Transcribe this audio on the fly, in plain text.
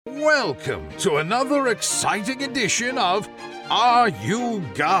Welcome to another exciting edition of Are You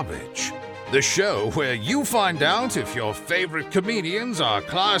Garbage? The show where you find out if your favorite comedians are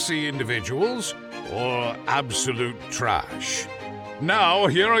classy individuals or absolute trash. Now,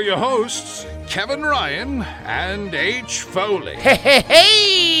 here are your hosts, Kevin Ryan and H. Foley.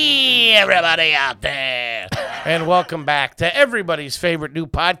 Hey, everybody out there. And welcome back to everybody's favorite new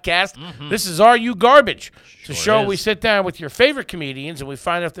podcast. This is Are You Garbage? It's a show we sit down with your favorite comedians and we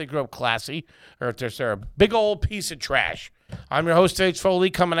find out if they grew up classy or if they're a big old piece of trash. I'm your host, H.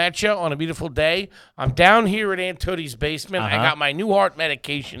 Foley, coming at you on a beautiful day. I'm down here at Aunt Tootie's basement. I got my new heart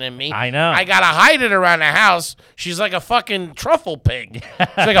medication in me. I know. I got to hide it around the house. She's like a fucking truffle pig. She's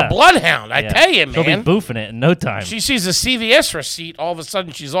like a bloodhound. I tell you, man. She'll be boofing it in no time. She sees a CVS receipt, all of a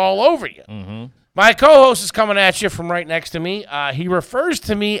sudden she's all over you. My co-host is coming at you from right next to me. He refers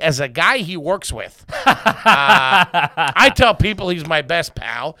to me as a guy he works with. I tell people he's my best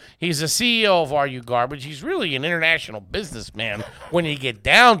pal. He's the CEO of Are You Garbage. He's really an international businessman when you get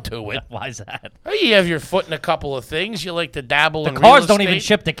down to it. Why is that? You have your foot in a couple of things. You like to dabble in The real cars don't even estate.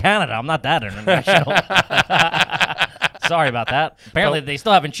 ship to Canada. I'm not that international. Sorry about that. Apparently, they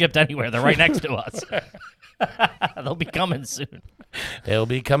still haven't shipped anywhere. They're right next to us. They'll be coming soon. They'll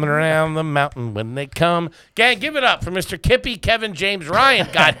be coming around the mountain when they come. Gang, give it up for Mr. Kippy, Kevin James Ryan.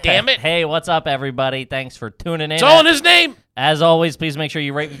 God damn it. Hey, what's up, everybody? Thanks for tuning in. It's all in his name. As always, please make sure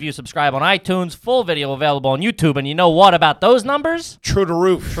you rate, review, subscribe on iTunes. Full video available on YouTube. And you know what about those numbers? True to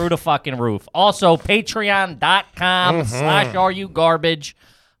roof. True to fucking roof. Also, patreon.com/areyouGarbage.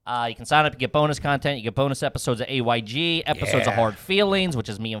 You can sign up, you get bonus content, you get bonus episodes of AYG, episodes of Hard Feelings, which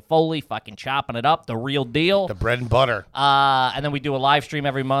is me and Foley fucking chopping it up, the real deal. The bread and butter. And then we do a live stream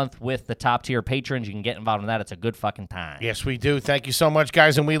every month with the top tier patrons. You can get involved in that. It's a good fucking time. Yes, we do. Thank you so much,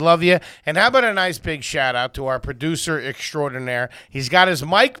 guys, and we love you. And how about a nice big shout out to our producer extraordinaire? He's got his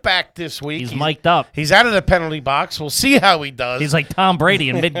mic back this week. He's mic'd up. He's out of the penalty box. We'll see how he does. He's like Tom Brady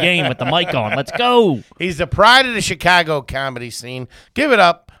in mid-game with the mic on. Let's go. He's the pride of the Chicago comedy scene. Give it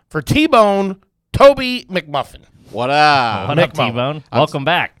up for T-Bone Toby McMuffin. What up? What up, T-Bone? Welcome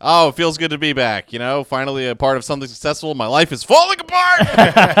back. Oh, it feels good to be back. You know, finally a part of something successful. My life is falling apart.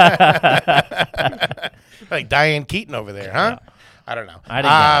 Like Diane Keaton over there, huh? Yeah. I don't know. I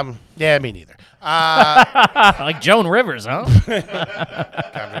didn't Yeah, me neither. Like Joan Rivers, huh?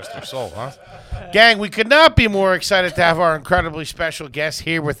 God rest her soul, huh? Gang, we could not be more excited to have our incredibly special guest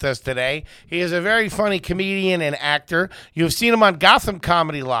here with us today. He is a very funny comedian and actor. You've seen him on Gotham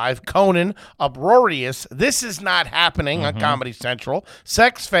Comedy Live, Conan, Uproarious, This Is Not Happening on Comedy Central,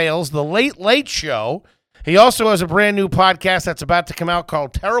 Sex Fails, The Late Late Show. He also has a brand new podcast that's about to come out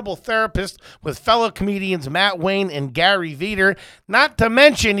called Terrible Therapist with fellow comedians Matt Wayne and Gary Veter. Not to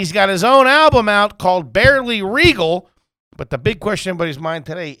mention, he's got his own album out called Barely Regal. But the big question in everybody's mind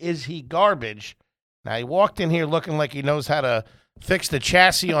today, is he garbage? Now, he walked in here looking like he knows how to fix the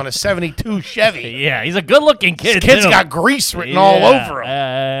chassis on a 72 Chevy. Yeah, he's a good-looking kid. This kid's too. got grease written all over him.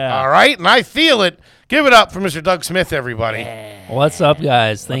 Yeah. All right, and I feel it. Give it up for Mr. Doug Smith, everybody. What's up,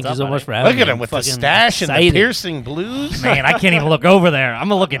 guys? Thank you so much for having Look me. at him with the Fucking stash and the excited. piercing blues. Man, I can't even look over there. I'm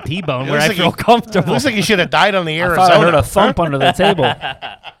going to look at T-Bone where looks I like feel he- comfortable. Looks like he should have died on the I Arizona. thought I heard a thump under the table.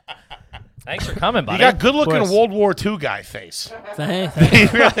 Thanks for coming, You buddy. got good-looking course. World War II guy face. Thank- He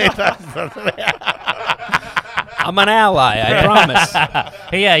really does. I'm an ally, I promise.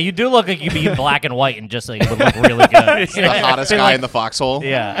 Hey, yeah, you do look like you'd be in black and white and just like, it would look really good. The hottest guy in the foxhole.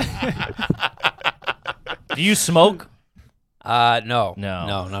 Yeah. Do you smoke? No. No.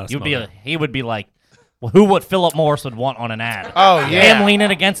 No, not a smoker. He would be like, well, who would Philip Morris would want on an ad? Oh, yeah. Him leaning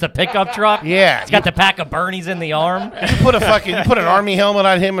against a pickup truck. Yeah. He's got the pack of Bernies in the arm. You put an army helmet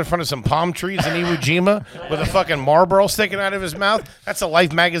on him in front of some palm trees in Iwo Jima with a fucking Marlboro sticking out of his mouth. That's a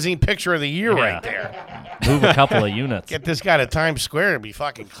Life magazine picture of the year Yeah. right there. Move a couple of units. Get this guy to Times Square and be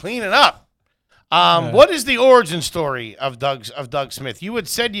fucking cleaning up. What is the origin story of Doug Smith? You had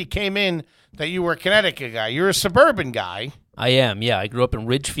said you came in that you were a Connecticut guy. You're a suburban guy. I am, yeah. I grew up in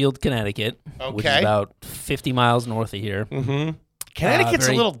Ridgefield, Connecticut, which is Okay. about 50 miles north of here. Connecticut's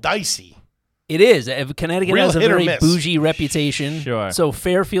very- a little dicey. It is. Connecticut Real has a hit or very miss. bougie reputation. Sure. So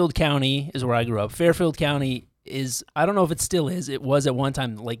Fairfield County is where I grew up. Fairfield County is, I don't know if it still is, it was at one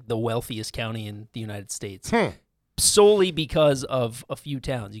time like the wealthiest county in the United States. Solely because of a few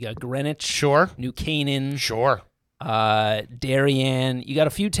towns. You got Greenwich, Sure. New Canaan, Sure. Darien. You got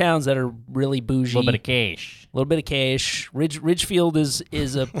a few towns that are really bougie. A little bit of cash. A little bit of cash. Ridgefield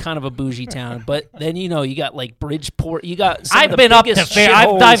is a kind of a bougie town, but then you got like Bridgeport. You got some of I've the been up to biggest Fair. I've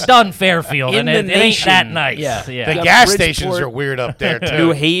shitholes done Fairfield, in and the it ain't that nation. nice. Yeah. The You got gas Bridgeport, stations are weird up there too.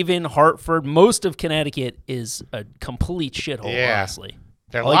 New Haven, Hartford. Most of Connecticut is a complete shithole. Yeah. Honestly,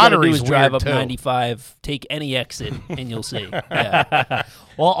 Their All you gotta do lottery's is drive weird, up too. 95, take any exit, and you'll see. Yeah.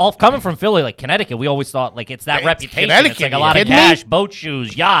 Well, all coming from Philly, like Connecticut, we always thought like it's that It's reputation. Connecticut, It's like a you lot of kidding me? cash, boat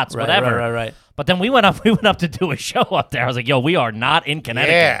shoes, yachts, Right, whatever. right. But then we went up to do a show up there. I was like, yo, we are not in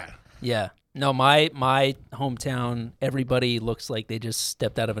Connecticut. Yeah. Yeah. No, my hometown, everybody looks like they just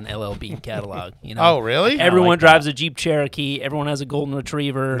stepped out of an LL Bean catalog. You know? Oh, really? Everyone like drives a Jeep Cherokee. Everyone has a golden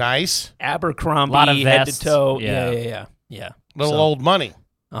retriever. Nice. Abercrombie, Lot of head vests. to toe. Yeah. Yeah. Little old money.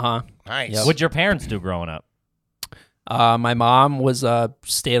 Uh-huh. Nice. Yep. What'd your parents do growing up? My mom was a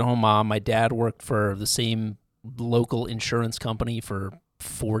stay-at-home mom. My dad worked for the same local insurance company for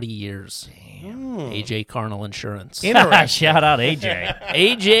 40 years. AJ Carnal Insurance. Interesting. Shout out AJ.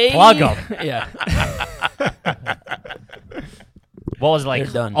 AJ. Plug 'em. Yeah. What was it, like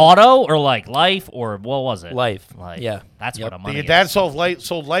They're done. auto or like life or what was it? Life. Life. Yeah. That's Yep. what I'm money Your is. dad sold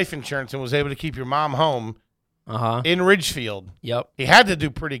life insurance and was able to keep your mom home Uh-huh. in Ridgefield. Yep. He had to do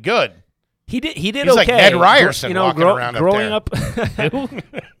pretty good. He did He's okay. like Ned Ryerson You know, walking around up growing there. up Who?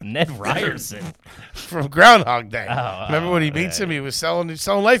 Ned Ryerson. From Groundhog Day. Oh, Remember when he meets him? He was selling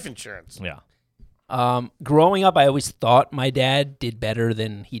life insurance. Yeah. growing up, I always thought my dad did better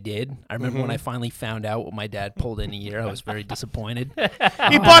than he did. I remember Mm-hmm. when I finally found out what my dad pulled in a year, I was very disappointed.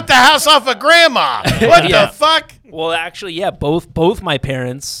 He bought the house off of Grandma. What Yeah. the fuck? Well, actually, yeah, both my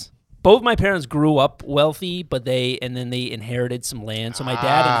parents grew up wealthy, but they inherited some land. So my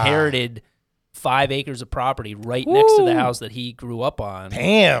dad inherited 5 acres of property right next to the house that he grew up on.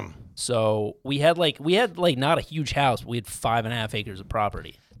 Damn. So we had not a huge house, but we had 5.5 acres of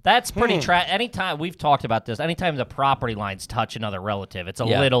property. That's pretty anytime we've talked about this, anytime the property lines touch another relative, it's a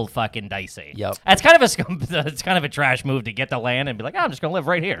Yeah. little fucking dicey. Yep. That's kind of it's kind of a trash move to get the land and be like, oh, I'm just gonna live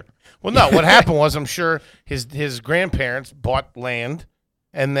right here. Well, no. What happened was, I'm sure his grandparents bought land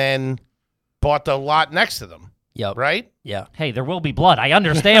and then bought the lot next to them. Yep. Right? Yeah. Hey, there will be blood. I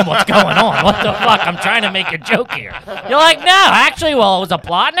understand what's going on. What the fuck? I'm trying to make a joke here. You're like, no, actually, well, it was a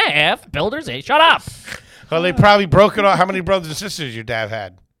plot and a half. Builders, hey, shut up. Well, they probably broke it off. How many brothers and sisters your dad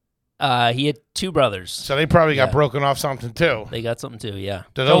had? He had 2 brothers. So they probably got Yeah. broken off something too. They got something too, yeah.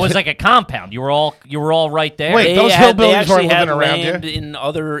 Do So it those- was like a compound. You were all right there. Wait, those they hillbillies actually weren't had living around land you? in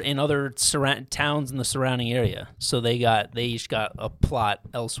other towns in the surrounding area. So they each got a plot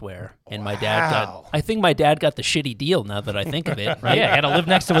elsewhere, and my dad Wow. I think my dad got the shitty deal. Now that I think of it, right? Yeah, he had to live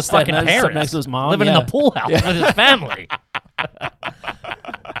next to his Slept fucking next- parents. next to his mom, living in yeah. the pool house with his family.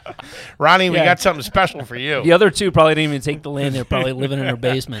 Ronnie, we Yeah. got something special for you. The other 2 probably didn't even take the land. They're probably living in their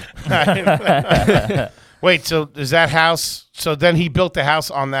basement. Wait, so is that house? So then he built the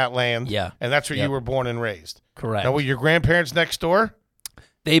house on that land. Yeah. And that's where Yep. you were born and raised. Correct. Now, were your grandparents next door?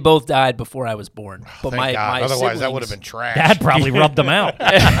 They both died before I was born. But Thank my God. my Otherwise, that would have siblings- been trash. Dad probably rubbed them out.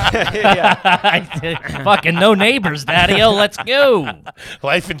 Fucking no neighbors, Daddy. Oh, let's go.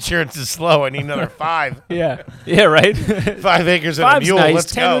 Life insurance is slow. I need another 5. Yeah. Yeah. Right. 5 acres and a 5's mule. nice.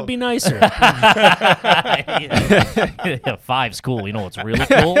 Let's 10 go. would be nicer. 5's cool. You know what's really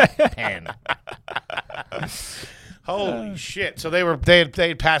cool? 10. Holy shit! So they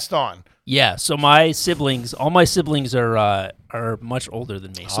had passed on. Yeah, so all my siblings are much older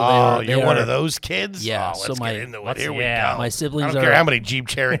than me. So You're one of those kids. Yeah, Oh, so let's my- get into it. let's- Here we yeah. go. my I siblings don't care how are many Jeep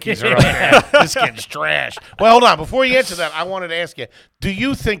Cherokees are up there. This kid's trash. Well, hold on. Before you answer that, I wanted to ask you: do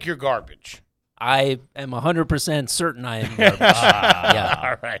you think you're garbage? I am 100% certain I am garbage. Yeah.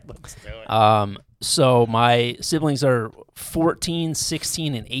 All right, let's do it. So my siblings are 14,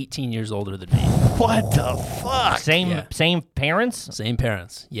 16, and 18 years older than me. What the fuck? Same parents? Same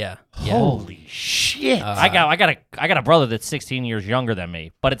parents. Yeah. Yeah. Holy Shit. I got a brother that's 16 years younger than me,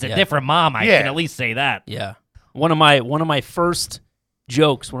 but it's a Yeah. different mom. I Yeah. can at least say that. Yeah. One of my first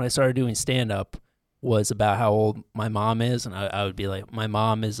jokes when I started doing stand up was about how old my mom is, and I would be like, my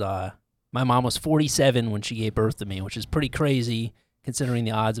mom was 47 when she gave birth to me, which is pretty crazy considering the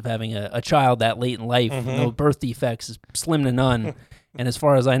odds of having a child that late in life with no birth defects is slim to none. And as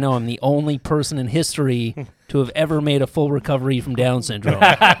far as I know, I'm the only person in history to have ever made a full recovery from Down syndrome.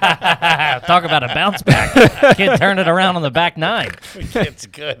 Talk about a bounce back. Kid turned it around on the back 9. It's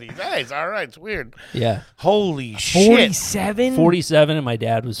good. He's nice. All right, it's weird. Yeah. Holy shit. 47? 47 and my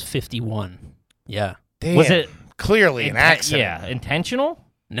dad was 51. Yeah. Damn. Was it clearly an accident? Yeah, intentional?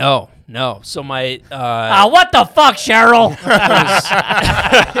 No. So my What the fuck, Cheryl?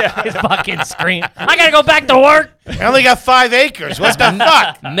 His fucking scream. I gotta go back to work. I only got 5 acres. What the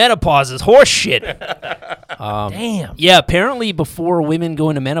fuck? menopause is horse shit. Damn. Yeah, apparently before women go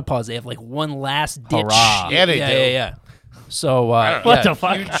into menopause, they have like one last ditch. Hurrah. Yeah, they do. Yeah. So What the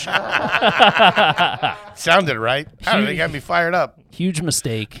fuck? Sounded right. I don't know, they got me fired up. Huge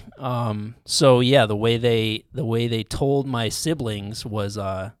mistake. So yeah, the way they told my siblings was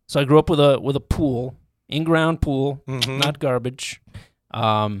so I grew up with a pool, in-ground pool, not garbage.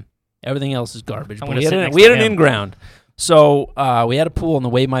 Everything else is garbage. I'm But gonna we sit had next we had to an him. in-ground. So we had a pool, and the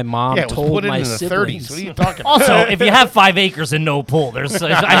way my mom Yeah, it was told put in my the siblings, 30s. What are you talking about? Also, if you have 5 acres and no pool, there's.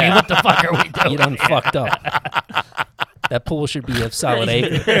 I mean, what the fuck are we doing? you done fucked up. That pool should be a solid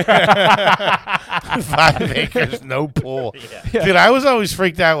acre. 5 acres, no pool. Dude, I was always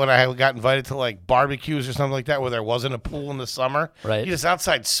freaked out when I got invited to like barbecues or something like that where there wasn't a pool in the summer. Right. You're just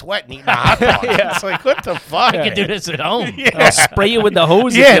outside sweating, eating a hot dog. It's like, what the fuck? I could do this at home. I'll spray you with the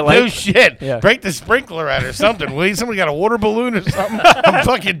hose if Yeah, you like. no shit. Yeah. Break the sprinkler out or something. Will you? Somebody got a water balloon or something? I'm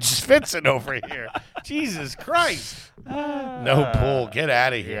fucking Schwitzing over here. Jesus Christ. No pool. Get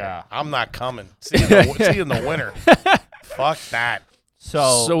out of here. Yeah. I'm not coming. See you in the winter. Fuck that.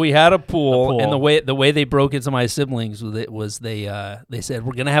 So we had a pool, and pool. the way they broke it to my siblings was they said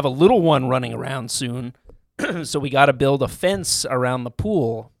we're gonna have a little one running around soon, so we got to build a fence around the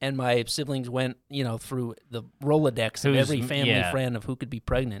pool. And my siblings went through the Rolodex of Who's- every family yeah. friend of who could be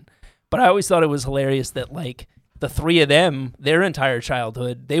pregnant. But I always thought it was hilarious that like the three of them, their entire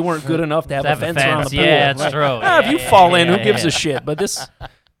childhood, they weren't good enough to have a fence around the pool. Yeah, that's Right. true. If you Yeah, fall in, yeah, who gives yeah. a shit? But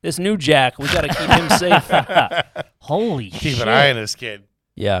this new Jack, we got to keep him safe. Holy Keep shit. an eye on this kid.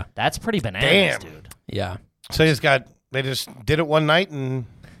 Yeah, That's pretty bananas, Damn. dude. yeah. So they just did it one night and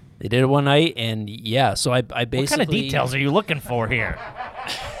They did it one night, and yeah, so I basically. What kind of details are you looking for here?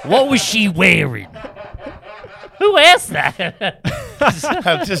 What was she wearing? Who asked that?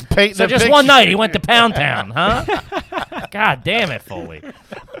 I'm just painting So a just picture. one night he went to Pound Town, huh? God damn it, Foley.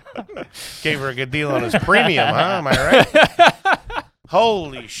 Gave her a good deal on his premium, huh? Am I right?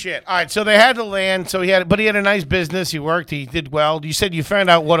 Holy shit! All right, so they had the land. So he had a nice business. He worked. He did well. You said you found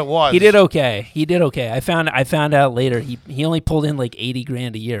out what it was. He did okay. I found out later he only pulled in like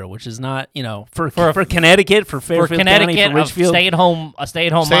 $80,000 a year, which is not for Connecticut, for For Fairfield Connecticut, County, for a Richfield. stay-at-home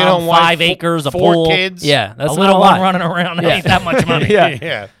Stay-at-home mom, wife, 5 acres, a four pool, kids. Yeah, that's a not little lot. one running around. Yeah. Ain't that much money.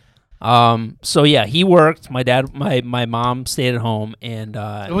 Yeah. So yeah, he worked. My dad, my mom stayed at home, and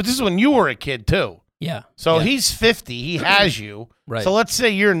Well, this is when you were a kid too. yeah. So yeah. he's 50. He has you. Right. So let's say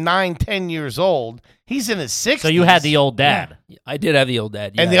you're 9, 10 years old. He's in his 60s. So you had the old dad. I did have the old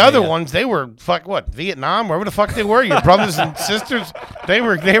dad. And the yeah, other yeah. ones, they were Vietnam, wherever the fuck they were. Your brothers and sisters, they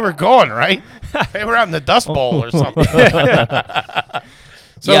were going, right? They were out in the Dust Bowl or something.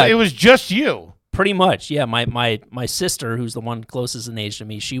 So Yeah. it was just you. Pretty much, yeah. My sister, who's the one closest in age to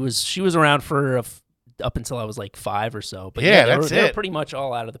me, she was around for up until I was like 5 or so. But Yeah, they that's were it. pretty much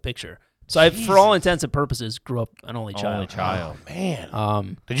all out of the picture. So I, for all intents and purposes, grew up an only child. Only child.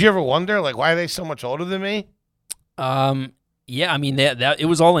 Man. Did you ever wonder, like, why are they so much older than me? Yeah, I mean that it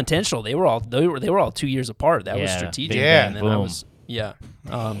was all intentional. They were all 2 years apart. That was Yeah, strategic. big Yeah. And then I boom. was A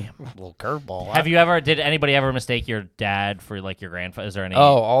little curveball. huh? Have you did anybody ever mistake your dad for like your grandfather? Is there any?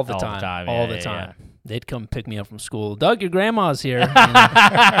 all the time. Yeah, All the yeah, time. They'd come pick me up from school. Doug, your grandma's here.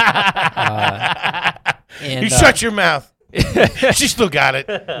 And, You shut your mouth. She still got it.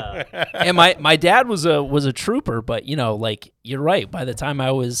 and my dad was a trooper, but like you're right. By the time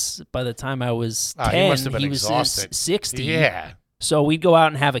I was 10, he must have been he was exhausted. 60. Yeah. So we'd go out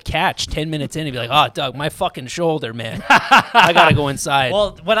and have a catch. 10 minutes in, he'd be like, "Oh, Doug, my fucking shoulder, man. I gotta go inside."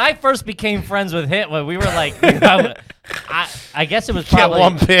 Well, when I first became friends with him, when we were like, I guess it was Get probably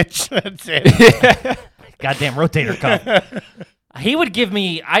one pitch. That's it. goddamn rotator cuff. He would give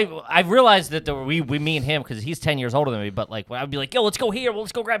me. I realized that we me and him, because he's 10 years older than me. But like, I'd be like, "Yo, let's go here. Well,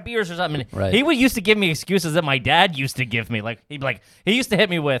 let's go grab beers or something." And Right. He used to give me excuses that my dad used to give me. Like he'd be like, he used to hit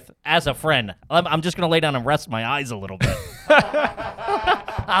me with, as a friend, "I'm just gonna lay down and rest my eyes a little bit."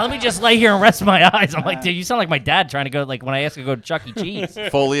 Let me just lay here and rest my eyes. I'm like, dude, you sound like my dad trying to go, like when I asked to go to Chuck E. Cheese.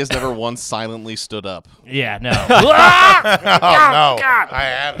 Foley has never once silently stood up. Yeah, no. Oh, no. I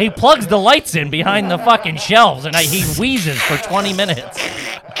have. He plugs the lights in behind the fucking shelves, and he wheezes for 20 minutes.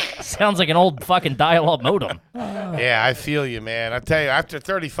 Sounds like an old fucking dial-up modem. Yeah, I feel you, man. I tell you, after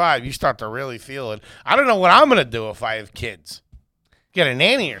 35, you start to really feel it. I don't know what I'm going to do if I have kids. Get a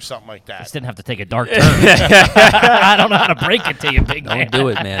nanny or something like that. Just didn't have to take a dark turn. I don't know how to break it to you, big man. Don't do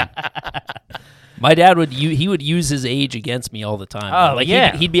it, man. My dad would use his age against me all the time. Oh, like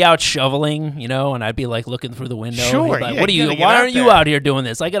yeah. he'd be out shoveling, and I'd be like looking through the window. Sure, He'd be like, yeah, what are you you? gotta get Why out aren't you there." out here doing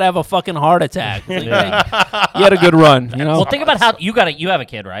this? I could have a fucking heart attack. Like, you had a good run, Well, think about how you have a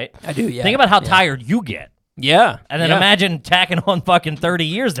kid, right? I do, yeah. Think about how Yeah. tired you get. Yeah, And then yeah. imagine tacking on fucking 30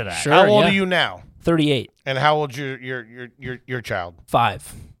 years to that. Sure. How old yeah. are you now? 38, And how old's your child?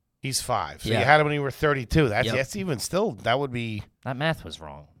 5. He's 5. So Yeah. you had him when you were 32. Yep. That's even still, that would be, That math was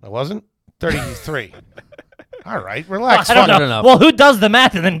wrong. it wasn't? 33. All right, relax. I don't Fucking- know. Well, who does the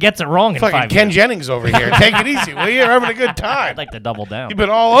math and then gets it wrong in Fucking 5 Ken years? Jennings over here. Take it easy, will you? You're having a good time. I'd like to double down. You've been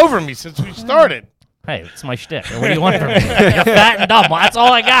all over me since we started. Hey, it's my shtick. What do you want from me? You're fat and dumb. That's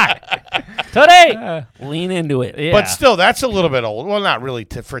all I got. Today. Lean into it. Yeah. But still, that's a little bit old. Well, not really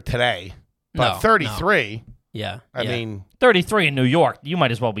for today. But No, 33, Yeah. I yeah. mean, 33 in New York. You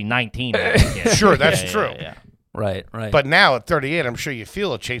might as well be 19. Now. Yeah. Sure, that's Yeah, yeah, true. yeah. Right. but now at 38, I'm sure you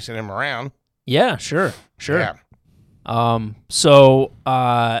feel it chasing him around. yeah, sure. Yeah. So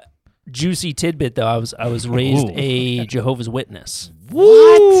juicy tidbit though, I was raised Ooh. a Jehovah's Witness.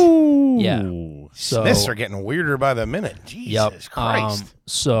 What? Yeah. So Myths are getting weirder by the minute. Jesus Yep. Christ.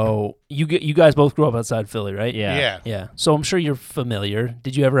 So you guys both grew up outside Philly, right? Yeah. Yeah. Yeah. So I'm sure you're familiar.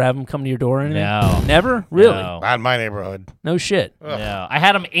 Did you ever have them come to your door or anything? No. Never? Really? No. Not in my neighborhood. No shit. Ugh. No. I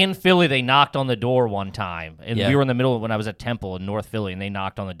had them in Philly. They knocked on the door one time. And Yeah. we were in the middle of when I was at Temple in North Philly, and they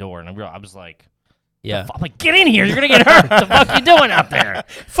knocked on the door. And I was like, Yeah. I'm like, get in here. You're going to get hurt. What the fuck you doing out there?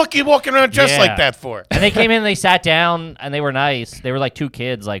 Fuck you walking around just Yeah. like that for? And they came in, they sat down, and they were nice. They were like 2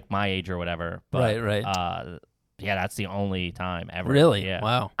 kids, like my age or whatever. But, Right. yeah, that's the only time ever. Really? Yeah.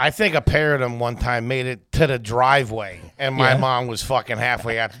 Wow. I think a pair of them one time made it to the driveway, and my Yeah. mom was fucking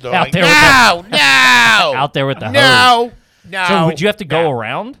halfway out the door. Out Like, there with no, no, Out there with the hose. no, no. So would you have to go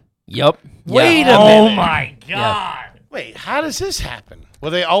around? Yep. Wait Yeah. a Oh minute. my god! Yeah. Wait, how does this happen? Were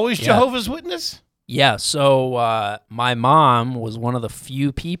they always Yeah. Jehovah's Witness? Yeah, so my mom was one of the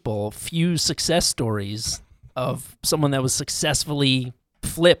few success stories of someone that was successfully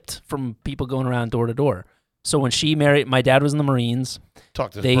flipped from people going around door to door. So when she married, my dad was in the Marines.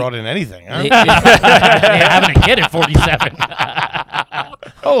 Talk to They- brought in anything, huh? They- Yeah, having a kid at 47.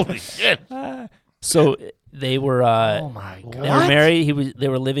 Holy shit! so they were oh my god! they were married. They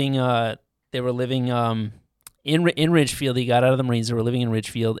were living in Ridgefield. He got out of the Marines. They were living in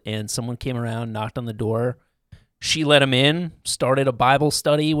Ridgefield, and someone came around, knocked on the door. She let him in, started a Bible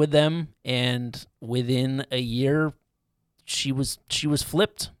study with them, and within a year, she was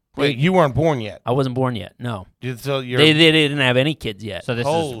flipped. Wait, you weren't born yet. I wasn't born yet. No, So you're they didn't have any kids yet. So this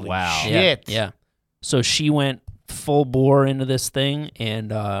Holy is wow. shit. Yeah. So she went full bore into this thing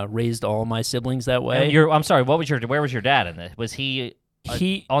and raised all my siblings that way. And I'm sorry. Where was your dad in this? Was he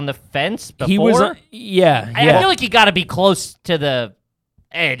he on the fence before? he was yeah. I feel like you got to be close to the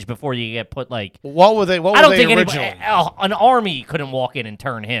edge before you get put like. What were they? What I were don't they think originally? an army couldn't walk in and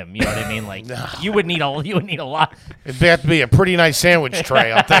turn him. You know what I mean? Like you would need a lot. It'd have to be a pretty nice sandwich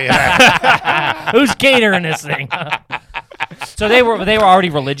tray, I'll tell you that. Who's catering this thing? So they were already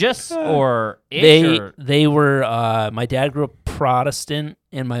religious or They were my dad grew up Protestant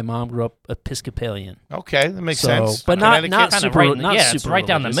and my mom grew up Episcopalian. Okay, that makes So, sense. but not Connecticut? Kinda super right in the- not yeah, it's super right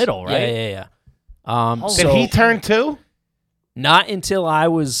down the religious. middle, right? Yeah. Holy Did so he turn too? not until I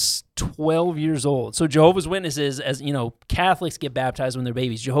was 12 years old. So Jehovah's Witnesses, as you know, Catholics get baptized when they're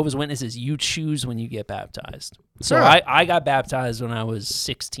babies. Jehovah's Witnesses, you choose when you get baptized. So Sure. I got baptized when I was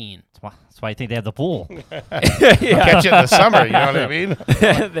 16. That's why I think they have the pool. Catch you in the summer, you know what I mean?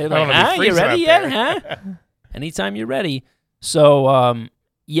 They're wanna like, be you freezing ready out yet, huh? Anytime you're ready. So,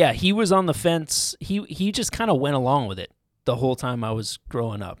 yeah, he was on the fence. He just kind of went along with it the whole time I was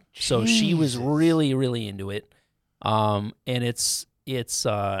growing up. So she was really, really into it. And it's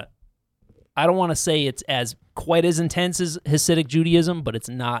I don't want to say it's as quite as intense as Hasidic Judaism, but it's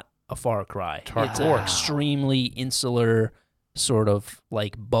not a far cry. It's an hardcore. extremely insular sort of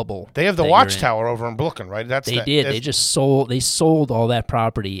like bubble. They have the that you're Watchtower over in Brooklyn, right? That's They the- did. that's- They just sold all that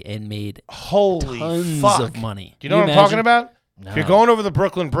property and made holy tons fuck. of money. Do you know what I'm talking about? No. If you're going over the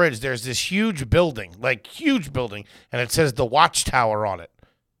Brooklyn Bridge, there's this huge building, and it says the Watchtower on it.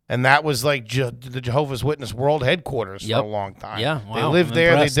 And that was like the Jehovah's Witness World Headquarters Yep. for a long time. Yeah, They wow, lived I'm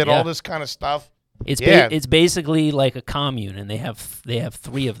there. impressed, They did yeah. all this kind of stuff. It's Yeah. it's basically like a commune, and they have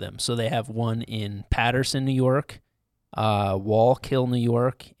 3 of them. So they have one in Patterson, New York, Wallkill, New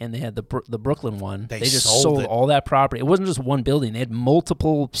York, and they had the Brooklyn one. They just sold it. all that property. It wasn't just one building; they had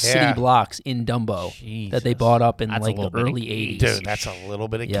multiple city Yeah. blocks in Dumbo that they Jesus. bought up in That's a like the little bit of early '80s. Dude, that's a little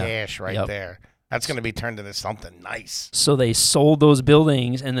bit of Yeah. cash right Yep. there. That's going to be turned into something nice. So they sold those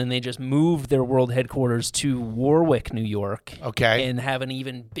buildings, and then they just moved their world headquarters to Warwick, New York, Okay. and have an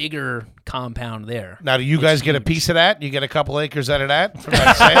even bigger compound there. Now, do you guys get a piece of that? You get a couple acres out of that from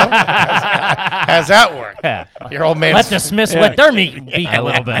that sale? How's that work? Yeah. Your old man. Let the Smiths wet their meat beak a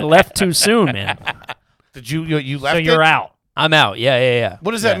little I bit. left too soon, man. Did you left So it? you're out. I'm out. Yeah.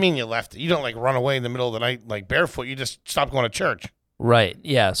 What does that mean? You left it? You don't like run away in the middle of the night like barefoot. You just stop going to church. Right.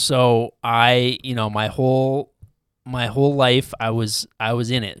 Yeah. So my whole my whole life I was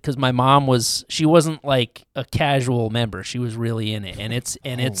in it because my mom she wasn't like a casual member. She was really in it, and it's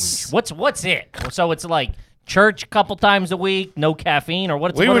What's it? So it's like church a couple times a week, no caffeine, or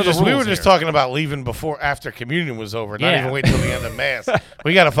what? We what were are the just rules here? talking about leaving after communion was over, not Yeah. even waiting till the end of mass.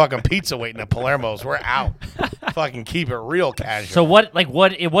 We got a fucking pizza waiting at Palermo's. We're out. Fucking keep it real casual. So what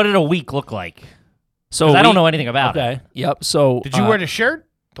did a week look like? so 'Cause I we- don't know anything about it. Okay. Yep. So did you wear the shirt,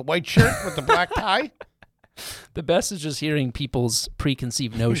 the white shirt with the black tie? the best is just hearing people's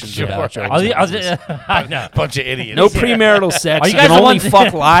preconceived notions Sure. about Jehovah's Are the- Witnesses. I know. Bunch of idiots. No premarital sex. Are you You guys can the only ones-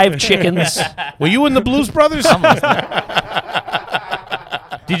 fuck live chickens. Were you in the Blues Brothers?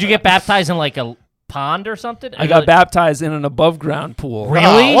 Did you get baptized in like a pond or something? I got baptized in an above ground pool.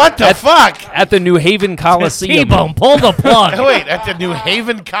 Really? Oh, what the fuck? At the New Haven Coliseum. T-Bone, pull the plug. Wait, at the New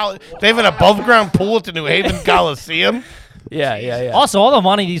Haven They have an above ground pool at the New Haven Coliseum? Yeah. Also, all the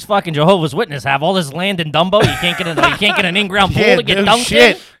money these fucking Jehovah's Witnesses have, all this land in Dumbo, you can't get an in-ground pool Yeah, to get no dunked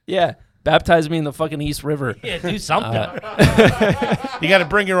shit. in. Yeah. Baptized me in the fucking East River. Yeah, do something. You got to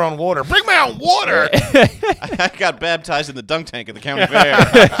bring your own water. Bring my own water. I got baptized in the dunk tank at the county fair.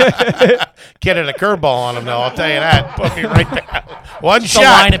 Get it a curveball on him, though. I'll tell you that. Put me right there. One Just a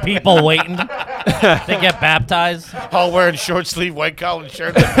line shot. of people waiting to get baptized. All wearing short sleeve white collar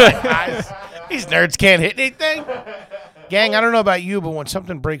shirts. With black eyes. These nerds can't hit anything. Gang, I don't know about you, but when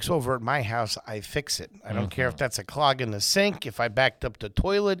something breaks over at my house, I fix it. I don't care if that's a clog in the sink, if I backed up the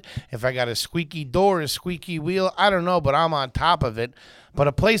toilet, if I got a squeaky door, a squeaky wheel. I don't know, but I'm on top of it. But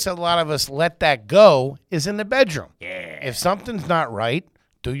a place that a lot of us let that go is in the bedroom. Yeah. If something's not right,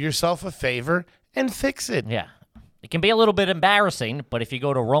 do yourself a favor and fix it. Yeah. It can be a little bit embarrassing, but if you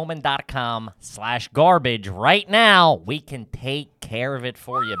go to Roman.com/garbage right now, we can take care of it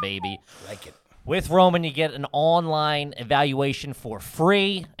for you, baby. Like it. With Roman, you get an online evaluation for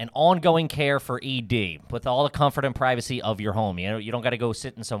free and ongoing care for ED with all the comfort and privacy of your home. You know, you don't got to go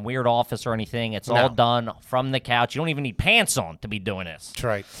sit in some weird office or anything. It's all done from the couch. You don't even need pants on to be doing this. That's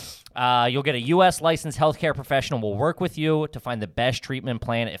right. You'll get a U.S. licensed healthcare professional will work with you to find the best treatment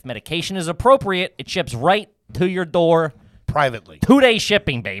plan. If medication is appropriate, it ships right to your door. Privately. 2-day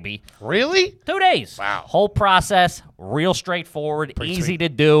shipping, baby. Really? 2 days. Wow. Whole process, real straightforward, easy to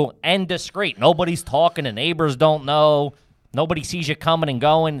do, and discreet. Nobody's talking, the neighbors don't know. Nobody sees you coming and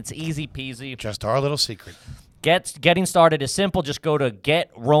going. It's easy peasy. Just our little secret. Getting started is simple. Just go to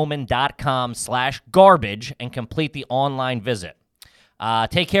GetRoman.com/garbage and complete the online visit.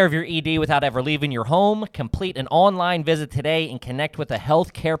 Take care of your ED without ever leaving your home. Complete an online visit today and connect with a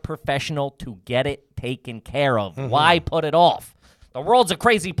healthcare professional to get it taken care of. Why put it off? The world's a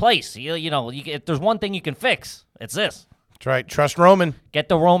crazy place. If there's one thing you can fix, it's this. That's right. Trust Roman. Get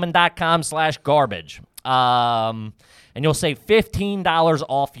to Roman.com/garbage. And you'll save $15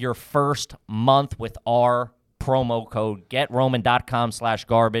 off your first month with our promo code.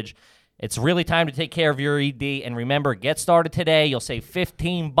 GetRoman.com/garbage. It's really time to take care of your ED. And remember, get started today. You'll save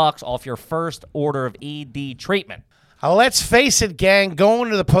 $15 off your first order of ED treatment. Let's face it, gang, going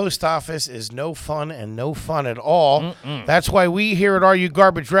to the post office is no fun and no fun at all. That's why we here at Are You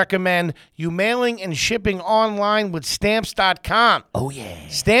Garbage recommend you mailing and shipping online with Stamps.com. Oh, yeah.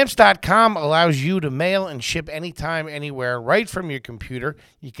 Stamps.com allows you to mail and ship anytime, anywhere, right from your computer.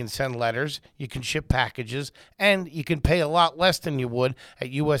 You can send letters, you can ship packages, and you can pay a lot less than you would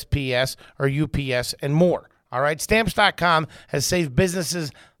at USPS or UPS and more. All right, Stamps.com has saved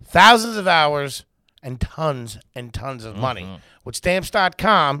businesses thousands of hours and tons of money. With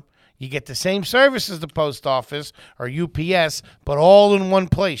Stamps.com, you get the same service as the post office or UPS, but all in one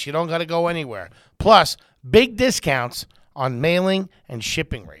place. You don't got to go anywhere. Plus, big discounts on mailing and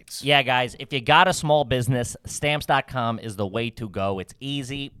shipping rates. Yeah, guys, if you got a small business, Stamps.com is the way to go. It's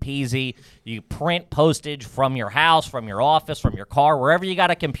easy peasy. You print postage from your house, from your office, from your car, wherever you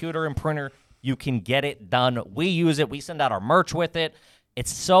got a computer and printer, you can get it done. We use it. We send out our merch with it. It's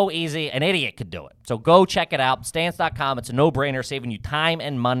so easy. An idiot could do it. So go check it out. Stamps.com. It's a no-brainer, saving you time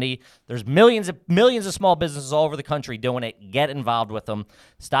and money. There's millions of small businesses all over the country doing it. Get involved with them.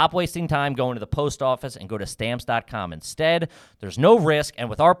 Stop wasting time going to the post office and go to Stamps.com instead. There's no risk, and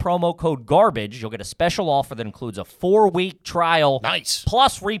with our promo code GARBAGE, you'll get a special offer that includes a 4-week trial. Nice.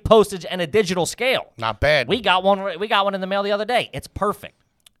 Plus free postage and a digital scale. Not bad. We got one in the mail the other day. It's perfect.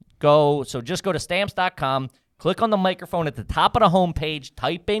 Just go to Stamps.com. Click on the microphone at the top of the homepage.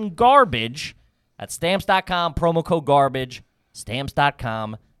 Type in garbage. That's Stamps.com, promo code garbage.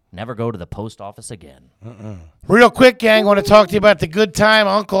 Stamps.com. never go to the post office again. Real quick, gang, I want to talk to you about the good time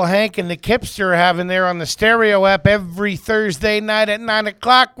Uncle Hank and the Kipster are having there on the Stereo app every Thursday night at 9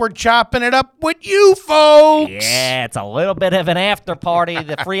 o'clock. We're chopping it up with you folks. Yeah, it's a little bit of an after party.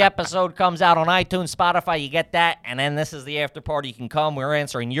 The free episode comes out on iTunes, Spotify. You get that, and then this is the after party. You can come. We're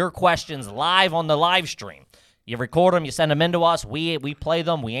answering your questions live on the live stream. You record them, you send them in to us. We play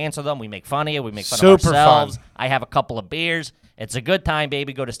them, we answer them, we make fun of you, we make fun of ourselves. Fun. I have a couple of beers. It's a good time,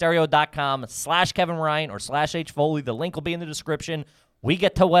 baby. Go to stereo.com/Kevin Ryan or /H Foley. The link will be in the description. We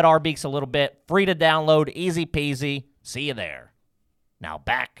get to wet our beaks a little bit. Free to download, easy peasy. See you there. Now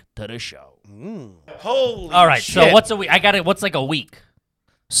back to the show. Holy All right, shit. so what's a week? What's like a week?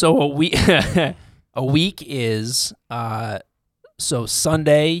 So a week is so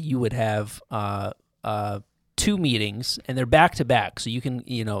Sunday you would have 2 meetings, and they're back to back. So you can,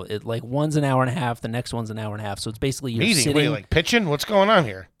 like one's an hour and a half, the next one's an hour and a half. So it's basically you're Meeting? sitting. Wait, like pitching? What's going on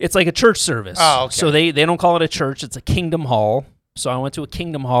here? It's like a church service. Oh, okay. So they don't call it a church; it's a Kingdom Hall. So I went to a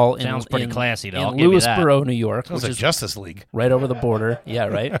Kingdom Hall Sounds pretty classy, though. I'll in give you that. Lewisboro, New York, Sounds which like is Justice League. right over the border. Yeah,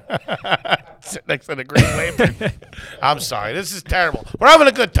 right. Sit next to the Green Lantern. I'm sorry. This is terrible. We're having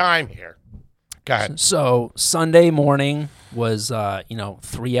a good time here. Go ahead. So Sunday morning was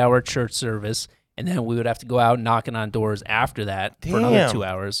 3-hour church service, and then we would have to go out knocking on doors after that for another Damn. 2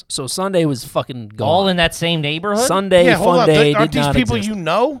 hours. So Sunday was fucking gone. All in that same neighborhood? Sunday Yeah, hold fun on. day Aren't did these not people exist. you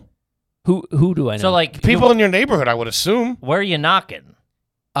know? Who do I know? So, like, People in your neighborhood, I would assume. where are you knocking?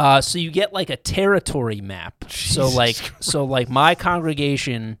 So you get like a territory map. Jesus So like my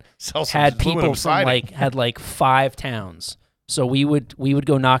congregation Sell some had aluminum people from siding. had 5 towns. So we would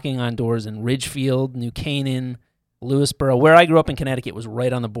go knocking on doors in Ridgefield, New Canaan, Lewisboro. Where I grew up in Connecticut was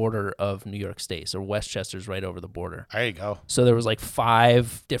right on the border of New York State. So Westchester's right over the border. There you go. So there was like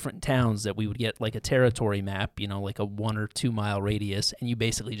 5 different towns that we would get like a territory map, like a 1 or 2 mile radius, and you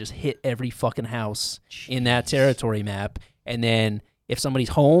basically just hit every fucking house in that territory map. And then if somebody's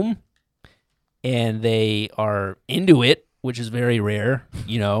home and they are into it, which is very rare,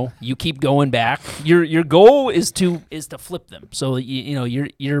 you keep going back. Your goal is to flip them. So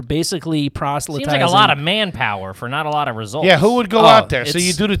you're basically proselytizing. Seems like a lot of manpower for not a lot of results. Yeah, who would go Oh, out there? So it's-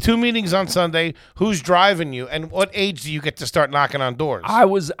 you do the 2 meetings on Sunday. Who's driving you? And what age do you get to start knocking on doors? I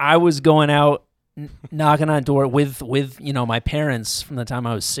was going out knocking on door with my parents from the time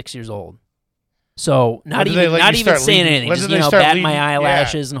I was 6 years old. So not When did they even let not you even start saying leading- anything, when just did they start batting my leading-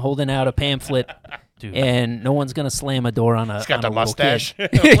 eyelashes and holding out a pamphlet. Dude. And no one's gonna slam a door on a. He's got on the a little kid.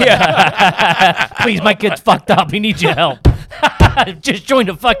 mustache. Please, my kid's fucked up. He needs your help. Just join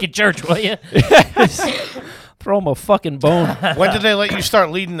the fucking church, will you? Throw him a fucking bone. When did they let you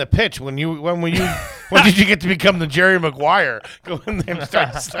start leading the pitch? When did you get to become the Jerry Maguire? Go in there and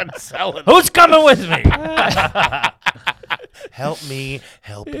start selling. Who's coming with me? Help me,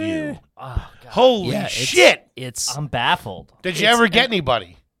 help you. Oh, Holy Yeah, shit! It's. I'm baffled. Did you ever get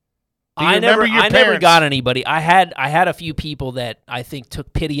anybody? Do you I never remember your never parents? got anybody. I had a few people that I think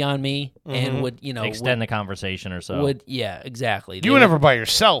took pity on me and would Extend the conversation or so. would yeah exactly. You They were would- never by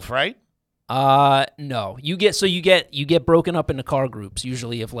yourself, right? No. You get broken up into car groups,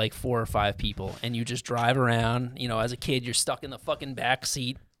 usually of like 4 or 5 people, and you just drive around. As a kid, you're stuck in the fucking back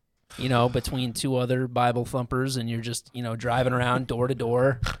seat, between 2 other Bible thumpers, and you're just, driving around door to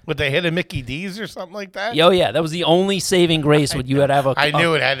door. Would they hit a Mickey D's or something like that? Oh yeah, that was the only saving grace. Would you had to have I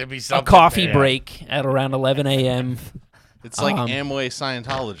knew it had to be a something. coffee man. break at around 11 a.m. It's like Um, Amway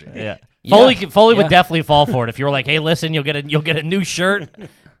Scientology. Yeah. Yeah. Foley would Yeah. definitely fall for it. If you were like, "Hey, listen, you'll get a new shirt,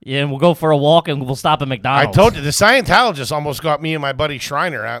 and we'll go for a walk, and we'll stop at I McDonald's." told you the Scientologist almost got me and my buddy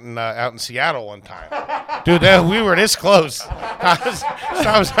Schreiner out in Seattle one time. Dude, we were this close.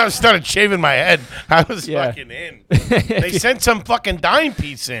 I started shaving my head. I was Yeah. fucking in. They sent some fucking dime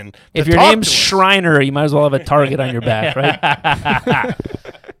piece in. If to your talk name's to us. Shriner, you might as well have a target on your back, right?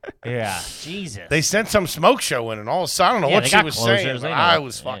 Yeah. Jesus. They sent some smoke show in, and all of a sudden, I don't know Yeah, what they she got was closures, saying. they But know I it.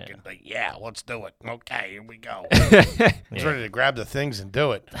 was Yeah. fucking like, yeah, let's do it. Okay, here we go. I was ready to grab the things and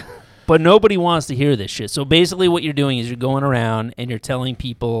do it. But nobody wants to hear this shit. So basically, what you're doing is you're going around and you're telling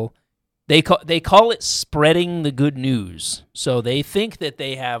people. They call it spreading the good news. So they think that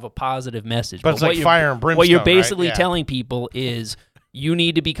they have a positive message. But it's what like you're- fire and brimstone, What you're right? basically Yeah. telling people is you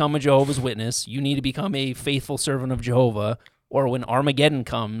need to become a Jehovah's Witness. You need to become a faithful servant of Jehovah. Or when Armageddon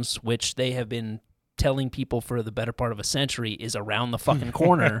comes, which they have been telling people for the better part of a century is around the fucking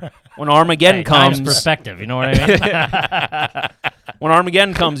corner. When Armageddon Hey, time's comes, perspective. You know what I mean? when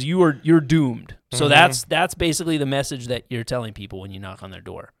Armageddon comes, you're doomed. So that's basically the message that you're telling people when you knock on their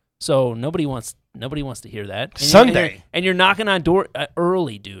door. So nobody wants to hear that. And Sunday. and you're knocking on door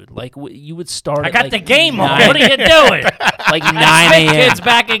early, dude. Like you would start. I at, got like, the game on. 9 What are you doing? Like 9 a.m. Kids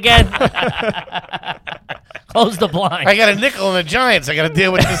back again. Close the blind. I got a nickel in the Giants. I got to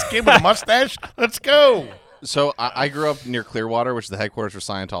deal with this kid with a mustache. Let's go. So I grew up near Clearwater, which is the headquarters for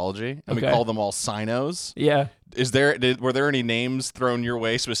Scientology, and we Okay. call them all Sinos. Yeah. Were there any names thrown your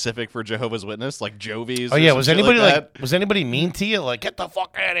way specific for Jehovah's Witness, like Jovies? Oh or yeah, some was shit anybody that? was anybody mean to you? Like, get the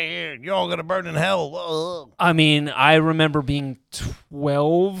fuck out of here! You're all gonna burn in hell. Whoa. I mean, I remember being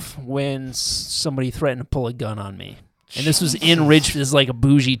 12 when somebody threatened to pull a gun on me. And this was in Ridge. This is like a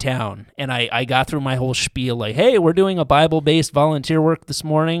bougie town. And I got through my whole spiel like, hey, we're doing a Bible-based volunteer work this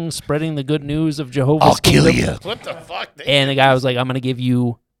morning, spreading the good news of Jehovah's Kingdom. What the fuck? And the guy was like, I'm going to give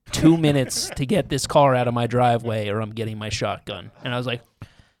you 2 minutes to get this car out of my driveway or I'm getting my shotgun. And I was like,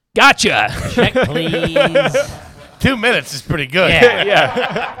 gotcha. Check, please. 2 minutes is pretty good.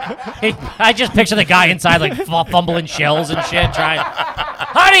 Yeah. I just picture the guy inside like fumbling shells and shit, trying.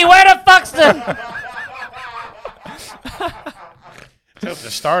 Honey, where the fuck's the? Hope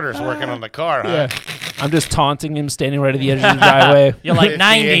the starter's working on the car, huh? Yeah. I'm just taunting him, standing right at the edge of the driveway. You're like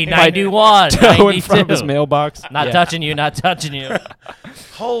 90, 58. 91, Toe in front of his 92. mailbox. Not Yeah. touching you, not touching you.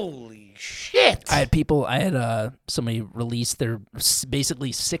 Holy shit! I had somebody release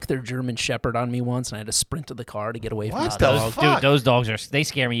basically sick their German Shepherd on me once, and I had to sprint to the car to get away from What the the dog. fuck? Dude, those dogs they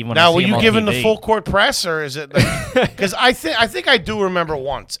scare me even when I Now, see were them you on given the TV. full court press, or is it? Because I think I do remember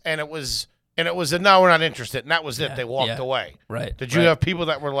once, and it was a no, we're not interested, and that was it. They walked yeah. away. Right. Did you right. have people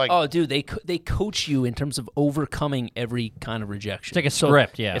that were like, Oh, dude, they coach you in terms of overcoming every kind of rejection. It's like a So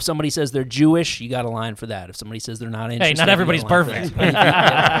script, yeah. If somebody says they're Jewish, you got a line for that. If somebody says they're not interested, Hey, not you everybody's got a line for perfect.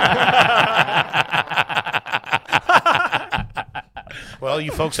 that. well,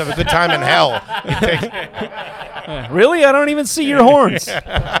 you folks have a good time in hell. You take- Really? I don't even see your horns.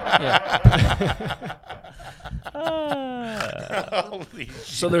 Holy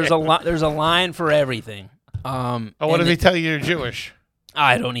So there's a line for everything. Oh, what and did they tell you you're Jewish?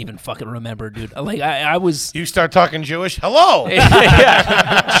 I don't even fucking remember, dude. Like I was You start talking Jewish. Hello.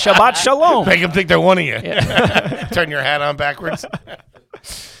 Shabbat Shalom. Make them think they're one of you. Turn your hat on backwards.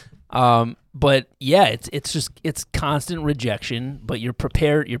 But yeah, it's constant rejection, but you're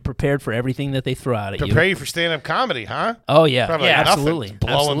prepared for everything that they throw out at Prepare you. you for stand-up comedy, huh? Oh yeah, Probably yeah, nothing. absolutely, It's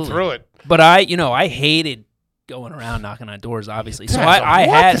blowing absolutely. through it. But I hated going around knocking on doors, obviously. So What? I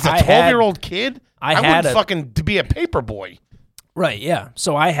As a had 12-year-old kid. I I had wouldn't fucking to be a paper boy. right, yeah.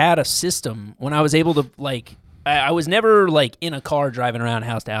 So I had a system when I was able to like. I was never like in a car driving around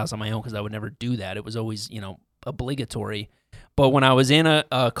house to house on my own because I would never do that. It was always obligatory. But when I was in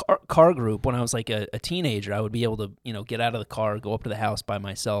a car group, when I was like a teenager, I would be able to, get out of the car, go up to the house by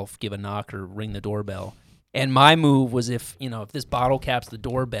myself, give a knock or ring the doorbell. And my move was if this bottle cap's the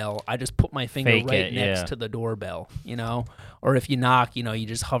doorbell, I just put my finger Fake right it, next yeah. to the doorbell, Or if you knock, you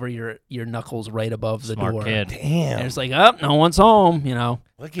just hover your knuckles right above the Smart door. kid. And Damn. it's like, oh, no one's home,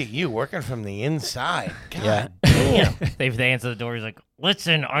 Look at you working from the inside. God Yeah. damn. They answer the door. He's like,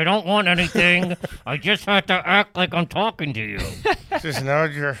 listen, I don't want anything. I just have to act like I'm talking to you. Just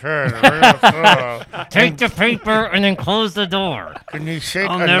nod your head. Real slow. Take the paper and then close the door. Can you shake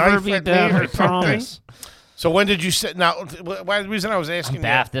I'll a never knife be at me back, or I something? promise. So when did you sit? Now, why the reason I was asking you,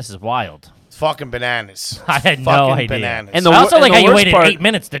 Bath, this is wild. fucking bananas. I had no Fucking idea. bananas. And the I also and like the how you worst waited part- 8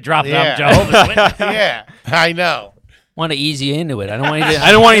 minutes to drop Yeah. down Jehovah's Witness. Yeah, I know. Want to ease you into it. I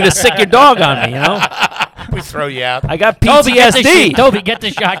don't want you to sick your dog on me, We throw you out. I got Toby, get the PTSD. Toby, get the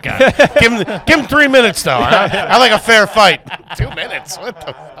shotgun. Give him 3 minutes though. I like a fair fight. 2 minutes. What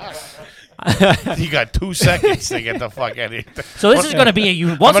the fuck? You got 2 seconds to get the fuck out of here. So this is going to be a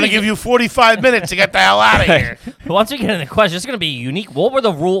I'm gonna give you 45 minutes to get the hell out of here. Once we get into the question, it's going to be unique. What were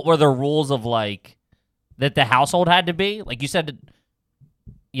the rules of like that the household had to be? Like you said,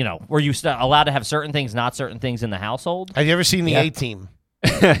 were you allowed to have certain things, not certain things in the household? Have you ever seen the Yeah. A-Team?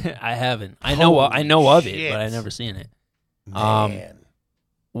 I haven't. I know of it, shit. but I've never seen it. Man.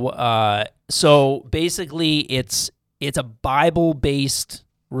 So basically, it's a Bible-based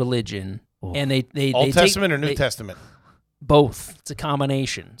religion, and they Old take- Testament or New they- Testament? Both. It's a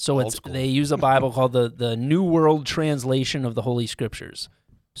combination. So Old school. they use a Bible called the New World Translation of the Holy Scriptures.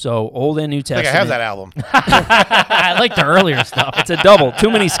 So Old and New I Testament. think I have that album. I like the earlier stuff. It's a double.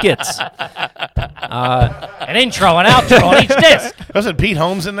 Too many skits. An intro and outro on each disc. Wasn't Pete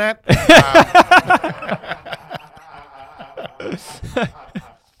Holmes in that?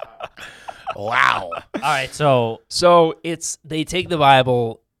 Wow. All right, so So they take the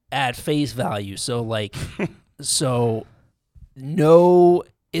Bible at face value. So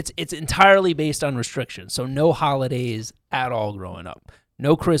it's entirely based on restrictions. So no holidays at all growing up.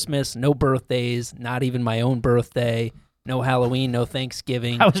 No Christmas, no birthdays, not even my own birthday. No Halloween, no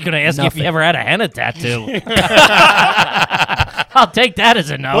Thanksgiving. I was going to ask you if you nothing. ever had a henna tattoo. I'll take that as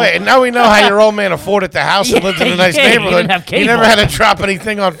a no. Wait, and now we know how your old man afforded the house and lived in a nice yeah, he neighborhood. didn't have He never cable. had to drop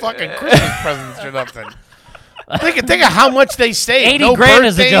anything on fucking Christmas presents or nothing. Think of how much they saved. 80 no grand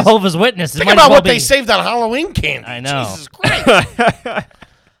as a birthdays. Jehovah's Witness. It Think might about as well what be- they saved on Halloween candy. I know. Jesus Christ.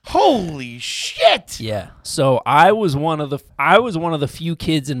 Holy shit. Yeah. So I was one of the few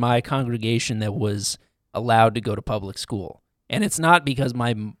kids in my congregation that was allowed to go to public school. And it's not because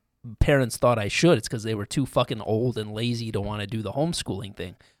my parents thought I should. It's because they were too fucking old and lazy to want to do the homeschooling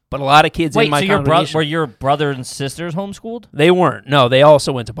thing. But a lot of kids Wait, in my so congregation... were your brother and sisters homeschooled? They weren't. No, they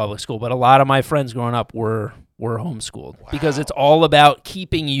also went to public school. But a lot of my friends growing up were homeschooled. Because it's all about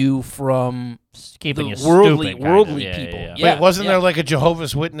keeping you from Keeping the you worldly stupid, kind of. worldly Yeah, people. yeah. Yeah, Wait, wasn't yeah. there like a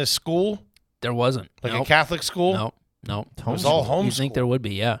Jehovah's Witness school? There wasn't. Like Nope. a Catholic school? No. It was all homeschool. You think there would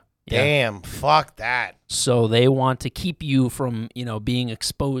be, yeah. Yeah. Damn, fuck that. So they want to keep you from, being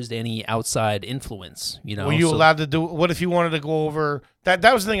exposed to any outside influence, Were you So- allowed to do? What if you wanted to go over? That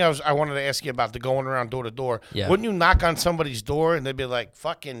was the thing I wanted to ask you about, the going around door to door. Yeah. Wouldn't you knock on somebody's door and they'd be like,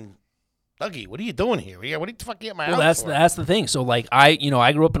 "Fucking Dougie, what are you doing here? Yeah, what are you fucking at my Well, house that's for?" the thing. So like I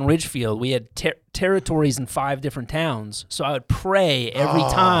grew up in Ridgefield. We had territories in 5 different towns. So I would pray every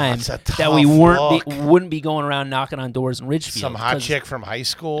time that's a that we tough wouldn't be going around knocking on doors in Ridgefield. Some hot 'cause- chick from high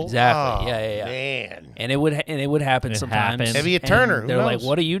school. Exactly. Oh, Yeah. Man. And it would happen It sometimes. happens. Maybe a And Turner, who They're like, knows?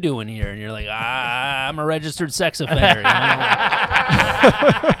 "What are you doing here?" And you're like, "I'm a registered sex offender."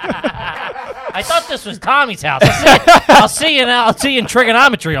 I thought this was Tommy's house. I'll see you now. I'll see you in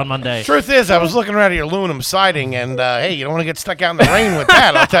trigonometry on Monday. Truth is, I was looking around at your aluminum siding, and hey, you don't want to get stuck out in the rain with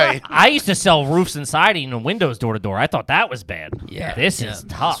that. I'll tell you. I used to sell roofs and siding and windows door to door. I thought that was bad. Yeah. This Yeah, is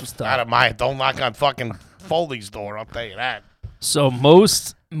this tough. was Out of my, don't knock on fucking Foley's door. I'll tell you that. So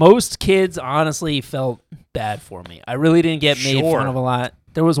most kids honestly felt bad for me. I really didn't get made Sure. fun of a lot.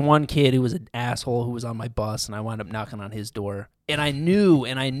 There was one kid who was an asshole who was on my bus, and I wound up knocking on his door. And I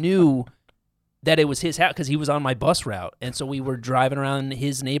knew that it was his house because he was on my bus route. And so we were driving around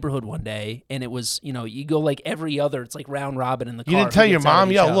his neighborhood one day, and it was, you go like every other, it's like round robin in the car. You didn't who tell your gets out of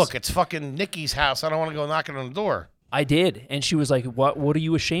mom, each yo, house. look, it's fucking Nikki's house. I don't want to go knocking on the door. I did, and she was like, "What are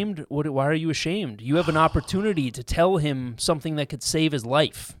you ashamed? Why are you ashamed? You have an opportunity to tell him something that could save his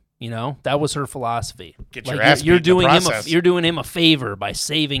life." That was her philosophy. Get Like, your ass you're beat in the doing him process. you're doing him a favor by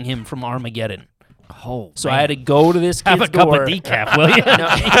saving him from Armageddon. Oh, So I had to go to this kid's have a cup door. of decaf, will you?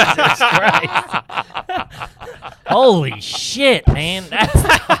 Jesus Christ! Holy shit, man! That's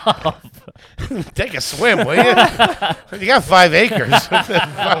tough. Take a swim, will you? You got 5 acres.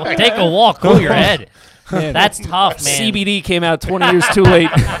 Take a walk, cool your head. That's tough, man. CBD came out 20 years too late.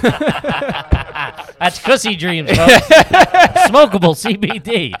 That's Cussy Dreams, folks. Smokable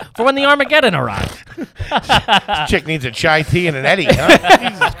CBD for when the Armageddon arrives. Chick needs a chai tea and an Eddie, huh?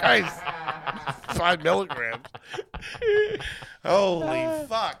 Jesus Christ. 5 milligrams. Holy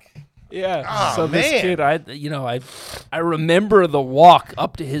fuck. Yeah. Oh, so this man. kid, I remember the walk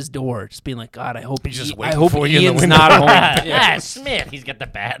up to his door, just being like, God, I hope He's just I waiting hope for you in the Ian's window. not home. Yeah. Ah, Smith, he's got the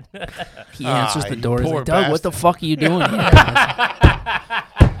bat. He answers the door. He's poor like, Doug, what the bastard. fuck are you doing here?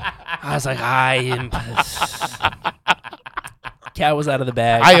 I was like, I am. Cat was out of the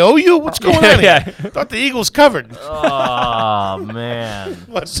bag. I owe you? What's going on here? Thought the Eagles covered. Oh man.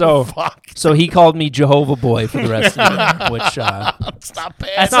 What So- the fuck? So he called me Jehovah Boy for the rest of the year, which Stop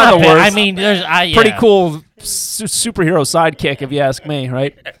That's passing. not not the bad. worst. I mean, there's yeah. pretty cool superhero sidekick, if you ask me,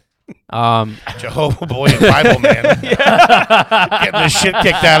 right? Jehovah Boy and Bible Man. Getting the shit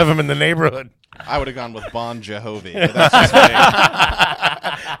kicked out of him in the neighborhood. I would have gone with Bon Jovi. But that's just me.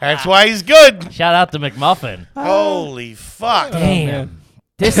 That's why he's good. Shout out to McMuffin. Holy fuck. Damn.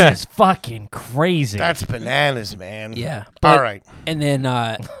 This is fucking crazy. That's bananas, man. Yeah. All right. And then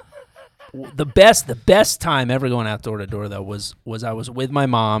the best time ever going out door to door though was I was with my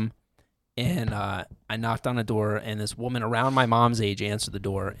mom, and I knocked on a door, and this woman around my mom's age answered the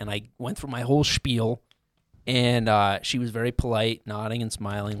door, and I went through my whole spiel, and she was very polite, nodding and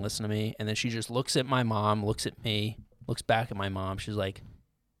smiling, listening to me, and then she just looks at my mom, looks at me, looks back at my mom. She's like,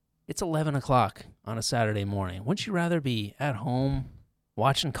 "It's 11 o'clock on a Saturday morning. Wouldn't you rather be at home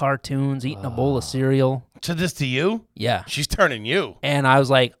watching cartoons, eating a bowl of cereal?" So this to you? Yeah. She's turning you. And I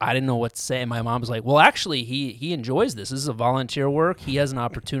was like, I didn't know what to say. And my mom was like, well, actually, he enjoys this. This is a volunteer work. He has an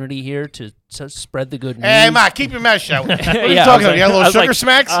opportunity here to spread the good news. Hey, Ma, keep your mouth shut. What are you Yeah, I talking was about? You got a like- I little was sugar like,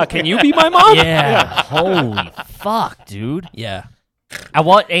 smacks? Can you be my mom? yeah. Holy fuck, dude. Yeah. At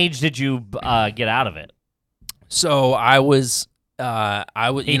what age did you get out of it? So I was, He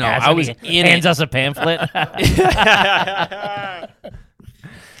I was has it. in He hands it. us a pamphlet.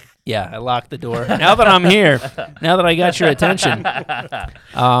 Yeah, I locked the door. Now that I'm here, now that I got your attention.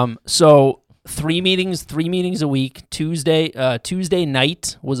 So 3 meetings a week. Tuesday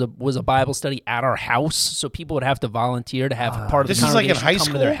night was a Bible study at our house, so people would have to volunteer to have part of This the is like in congregation high come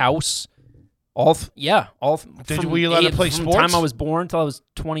school? to their house. Were you allowed to play from sports? the time I was born till I was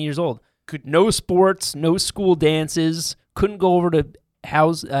 20 years old. No sports, no school dances. Couldn't go over to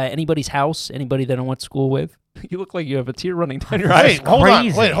anybody's house, anybody that I went to school with. You look like you have a tear running down your eyes. Wait, hold on.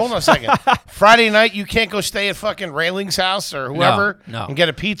 crazy. Wait, hold on a second. Friday night, you can't go stay at fucking Railing's house or whoever No. and get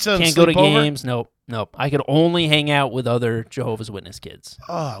a pizza and Can't go sleep to over? games. Nope. I could only hang out with other Jehovah's Witness kids.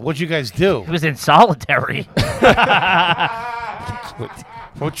 Oh, what'd you guys do? He was in solitary.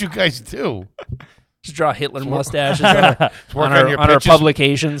 What'd you guys do? Just draw Hitler mustaches on Work our, your on our pitches?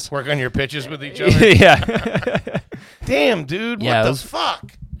 publications. Work on your pitches with each other? Yeah. Damn, dude. Yeah, What it the was-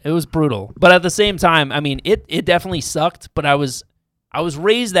 fuck? It was brutal. But at the same time, I mean, it definitely sucked, but I was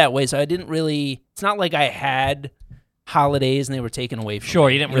raised that way, so I didn't really, it's not like I had holidays and they were taken away from Sure,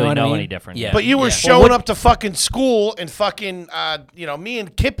 me. you didn't know really what I know mean? any different. Yeah. But you were Yeah. showing up to fucking school and fucking, me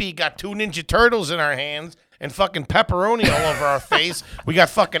and Kippy got 2 Ninja Turtles in our hands and fucking pepperoni all over our face. We got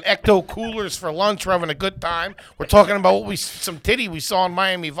fucking Ecto coolers for lunch. We're having a good time. We're talking about some titty we saw in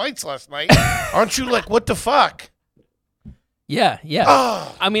Miami Vice last night. Aren't you like, what the fuck? Yeah.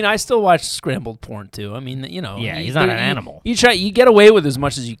 Oh. I mean, I still watch scrambled porn too. I mean, you know. Yeah, you- he's not an you- animal. You get away with as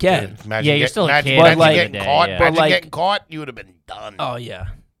much as you can. Imagine Yeah, you're still a imagine, kid imagine at the end getting of the caught. day, yeah. Imagine But, like- getting caught. You would have been done. Oh yeah.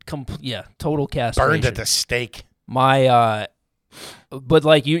 Total castration. Burned at the stake. My but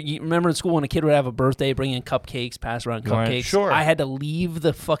like you remember in school when a kid would have a birthday, bring in cupcakes, pass around Right. cupcakes. Sure. I had to leave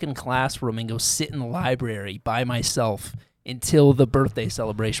the fucking classroom and go sit in the library by myself until the birthday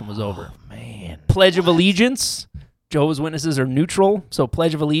celebration was over. Man. Pledge of Allegiance. Jehovah's Witnesses are neutral, so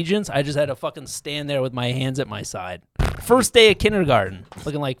Pledge of Allegiance, I just had to fucking stand there with my hands at my side. First day of kindergarten,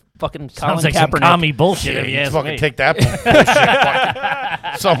 looking like fucking Colin Sounds like some Kaepernick. commie bullshit if you You ask fucking me. take that bullshit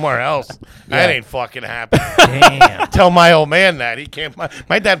fucking somewhere else. That ain't fucking happening. Damn. Tell my old man that. He can't.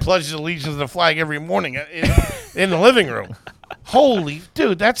 My dad pledges allegiance to the flag every morning in the living room. Holy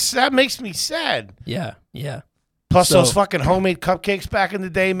dude, that makes me sad. Yeah. Plus So- those fucking homemade cupcakes back in the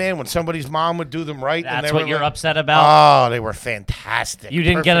day, man, when somebody's mom would do them right. and That's they what were you're like, upset about? Oh, they were fantastic. You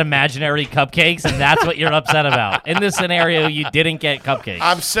didn't get Perfect. imaginary cupcakes, and that's what you're upset about. In this scenario, you didn't get cupcakes.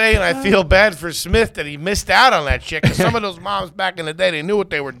 I'm saying I feel bad for Smith that he missed out on that shit. Because some of those moms back in the day, they knew what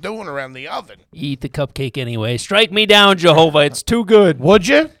they were doing around the oven. Eat the cupcake anyway. Strike me down, Jehovah. It's too good. Would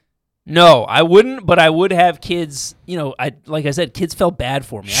you? No, I wouldn't, but I would have kids. You know, like I said, kids felt bad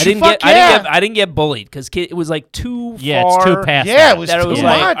for me. I didn't Fuck get, yeah. I didn't get bullied because it was like too Yeah, far. it's too past Yeah, that. it was That it was too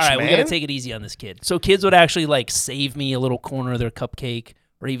like, much, all right, we man. gotta take it easy on this kid. So kids would actually like save me a little corner of their cupcake,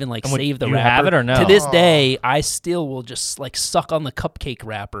 or even like And would save the you wrapper. have it or no? To this day, I still will just like suck on the cupcake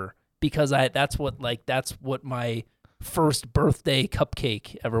wrapper because that's what my first birthday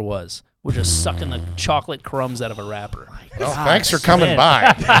cupcake ever was. We're just sucking the chocolate crumbs out of a wrapper. Well, thanks for coming shit.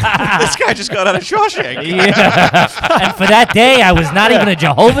 by. This guy just got out of Shawshank. Yeah. And for that day, I was not even a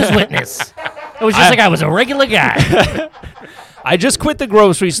Jehovah's Witness. It was just like I was a regular guy. I just quit the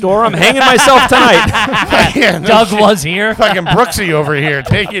grocery store. I'm hanging myself tonight. Yeah, no Doug shit. was here. Fucking Brooksy over here.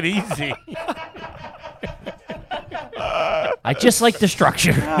 Take it easy. I just like the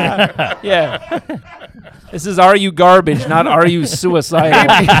structure. Yeah. This is Are You Garbage, not Are You Suicidal.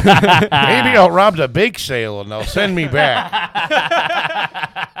 Maybe I'll rob the bake sale and they'll send me back.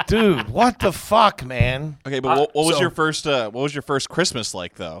 Dude, what the fuck, man? Okay, but what was so- your first? What was your first Christmas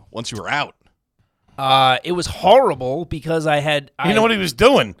like though? Once you were out, It was horrible because You know what he was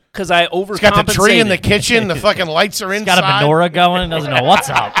doing? Because I overcompensated. He's got the tree in the kitchen. The fucking lights are inside. Got a menorah going. Doesn't know what's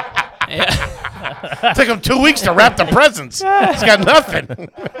up. It took him 2 weeks to wrap the presents. He's got nothing.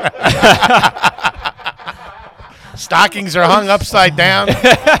 Stockings are hung upside down.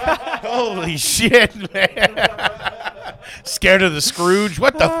 Holy shit, man. Scared of the Scrooge?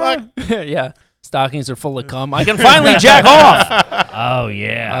 What the fuck? Yeah. Stockings are full of cum. I can finally jack off. Oh,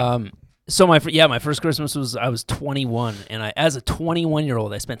 yeah. So my first Christmas was I was 21, and as a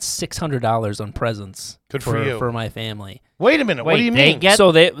 21-year-old, I spent $600 on presents. Good for you. for my family. Wait a minute. What Wait, do you they mean? get-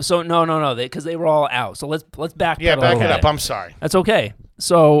 No, because they were all out. So let's back Yeah, that back a it little up. bit. I'm sorry. That's okay.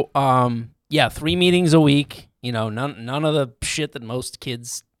 So 3 meetings a week. You know, none of the shit that most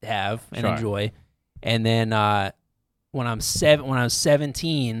kids have and Sure. enjoy. And then when I was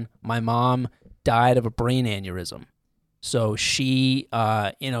 17, my mom died of a brain aneurysm. So she,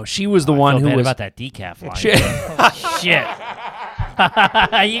 she was the one I feel who bad was about that decaf line. Shit. Shit.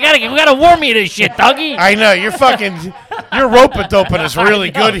 you gotta warn me of this shit, Dougie. I know. You're fucking. Your rope-a-doping is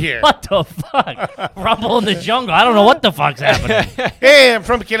really good here. What the fuck? Rumble in the jungle. I don't know what the fuck's happening. Hey, I'm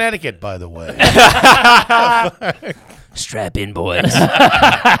from Connecticut, by the way. Strap in, boys.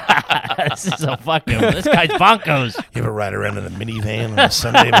 This is a fucking. This guy's bonkos. You ever ride around in a minivan on a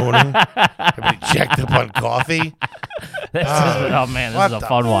Sunday morning? Everybody jacked up on coffee? Oh man, this is a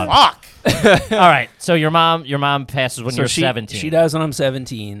fun one. Fuck. All right, so your mom passes when you're 17. She dies when I'm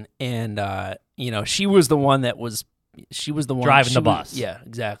 17, and she was the one that was. She was the one driving the bus. Yeah,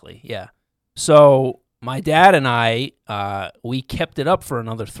 exactly. Yeah. So my dad and I, we kept it up for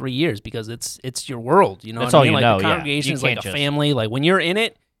another 3 years because it's your world. You know, that's what all I mean? you Like know. the congregation You is like can't a just- family. Like when you're in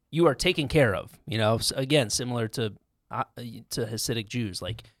it, you are taken care of. You know, so again, similar to Hasidic Jews.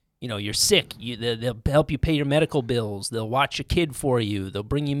 Like, you know, you're sick. They'll help you pay your medical bills. They'll watch a kid for you. They'll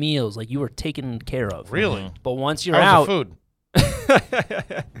bring you meals. Like you are taken care of. Really? But once you're How's out, the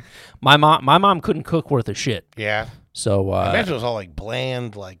food? my mom couldn't cook worth a shit. Yeah. So I imagine it was all like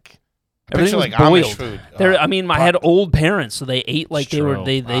bland, like everything picture was like boiled. Amish food. I had old parents, so they ate like It's they were true.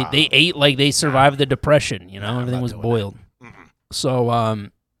 they ate like they survived the depression. You know, everything not was doing boiled. So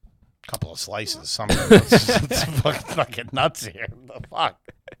couple of slices, something. It's fucking nuts here. The fuck.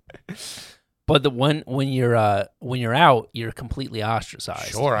 but when you're out, you're completely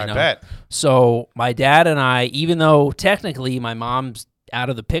ostracized. Sure, you I know? bet. So my dad and I, even though technically my mom's out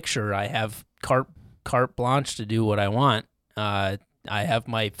of the picture, I have carte blanche to do what I want. I have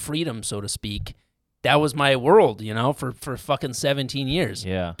my freedom, so to speak. That was my world, you know, for fucking 17 years.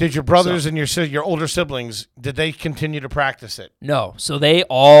 Yeah. Did your brothers and your older siblings, did they continue to practice it? No. So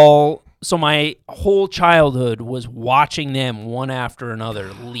my whole childhood was watching them one after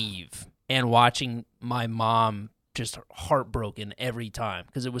another leave and watching my mom just heartbroken every time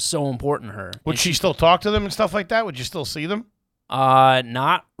because it was so important to her. Would And she still talk to them and stuff like that? Would you still see them?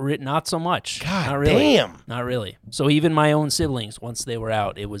 Not so much. God not really. damn. Not really. So even my own siblings, once they were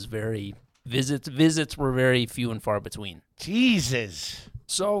out, it was very visits were very few and far between. Jesus.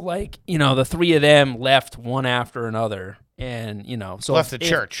 So like, you know, the three of them left one after another, and you know, so Left the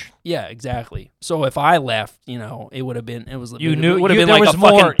church. Yeah, exactly. So if I left, you know, it would have been You it knew would have been there like was a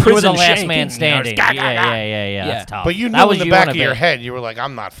more. fucking You were the prison last shanking, man you know, standing. just Yeah. That's tough. But you That knew was in the you back on a of your bit. head, you were like,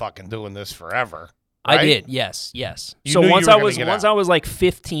 I'm not fucking doing this forever. I right? did, yes. You So knew once you were I gonna was get once out. I was like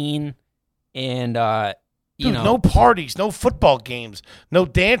 15, and you Dude, know, no parties, no football games, no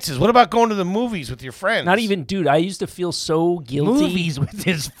dances. What about going to the movies with your friends? not even, dude. I used to feel so guilty. Movies with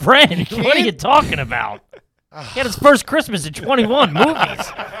his friend. What are you talking about? He had his first Christmas at 21.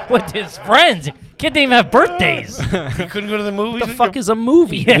 Movies with his friends. Kid didn't even have birthdays. You couldn't go to the movies. What the fuck is a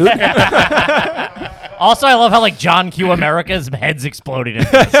movie, dude? Also, I love how like John Q. America's head's exploding. In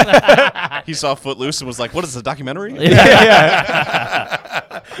this. He saw Footloose and was like, "What is this, a documentary?"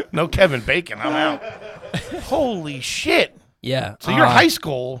 No Kevin Bacon. I'm out. Holy shit! Yeah. So your high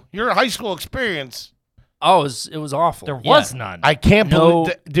school experience. Oh, it was awful. There was none. I can't No.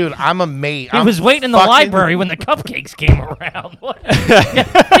 believe, dude. I'm amazed. He was waiting in the library when the cupcakes came around. What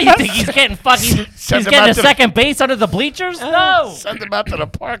do you think he's getting fucking? He's Send him getting out to to- second base under the bleachers? No. Send them out to the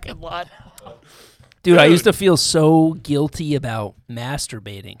parking lot. Dude, I used to feel so guilty about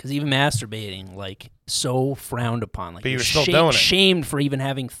masturbating because even masturbating, like, so frowned upon. Like, But you you're were still doing it. shamed for even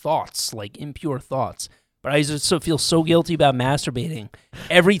having thoughts, like impure thoughts. But I used to feel so guilty about masturbating.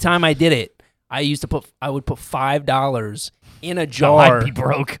 Every time I did it, I would put $5 in a Oh, jar. I'd be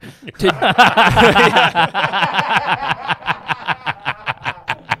broke.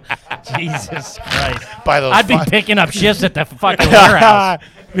 Jesus Christ. Buy those. I'd be picking up shifts at the fucking warehouse.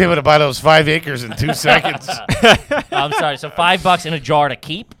 Be able to buy those 5 acres in 2 seconds. I'm sorry. So $5 in a jar to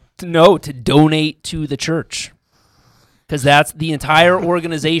keep. to donate to the church. Because that's the entire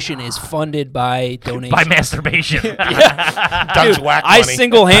organization is funded by donations. By masturbation. Doug's whack I money.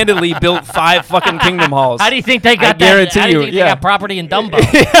 single-handedly built 5 fucking Kingdom Halls. How do you think they got that? guarantee How do you you, think yeah. they got property in Dumbo?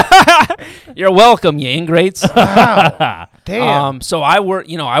 You're welcome, you ingrates. Damn. So I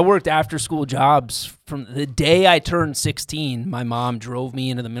worked after-school jobs from the day I turned 16. My mom drove me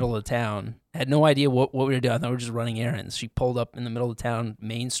into the middle of town. Had no idea what we were doing. I thought we were just running errands. She pulled up in the middle of town,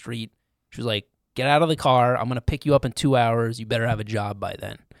 Main Street. She was like, "Get out of the car. I'm going to pick you up in 2 hours. You better have a job by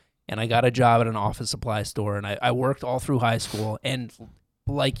then." And I got a job at an office supply store, and I worked all through high school. And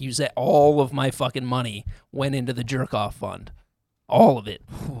like you said, all of my fucking money went into the jerk-off fund. All of it.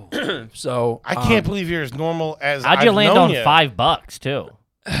 So I can't believe you're as normal as How'd you I've land known on you. $5 too?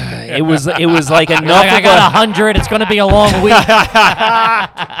 it was like enough Like, I of got 100. It's going to be a long week.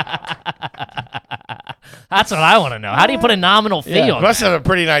 That's what I want to know. How do you put a nominal fee on Must that? have a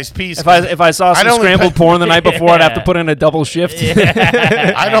pretty nice piece. If I saw some I'd only scrambled pay- porn the night before, I'd have to Yeah. put in a double shift.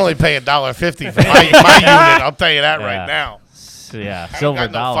 I'd only pay $1.50 for my unit. I'll tell you that right now. Yeah, I silver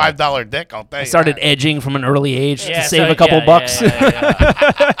got no dollar. $5 dick. I'll tell you. I started that. edging from an early age Yeah, to save so- a couple yeah, bucks.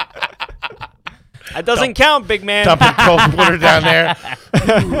 yeah. That doesn't count, big man. dumping cold water down there.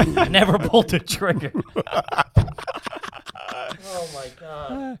 I never pulled the trigger.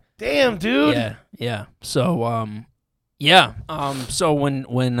 Damn, dude. Yeah. So so when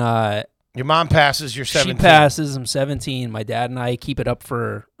Your mom passes. You're 17. she passes, I'm 17. My dad and I keep it up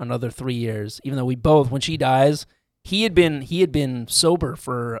for another 3 years. Even though we both, when she dies, he had been sober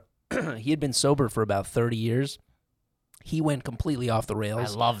for about 30 years. He went completely off the I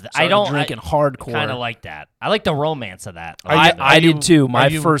rails. love that. Started I don't drinking hardcore. kind of like that. I like the romance of that. I you- did too. My are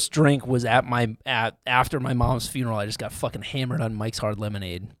you- first drink was after my mom's funeral. I just got fucking hammered on Mike's Hard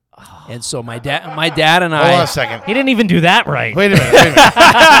Lemonade, and so my dad and Hold on I. a second. He didn't even do that right. Wait a minute.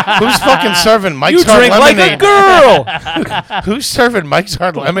 Who's fucking serving Mike's You Hard drink like Lemonade? a girl. Who's serving Mike's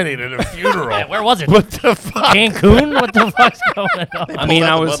Hard Lemonade at a funeral? Yeah, where was it? What the fuck? Cancun? What the fuck's going on? I mean,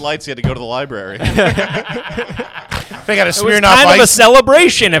 I Bud was. Lights, you had to go to the library. They got a It was Smirnoff kind of a ice.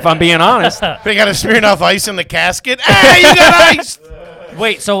 celebration, if I'm being honest. They got a Smirnoff ice in the casket. Hey, you got ice.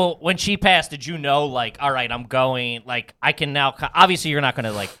 Wait, so when she passed, did you know, like, all right, I'm going, like, I can now, obviously you're not going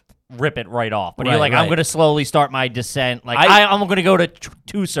to, like, rip it right off, but you're Right, like, I'm right. going to slowly start my descent. Like, I- I'm going to go to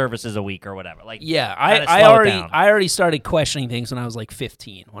 2 services a week or whatever. Like, Yeah, kinda I slow it down. already started questioning things when I was like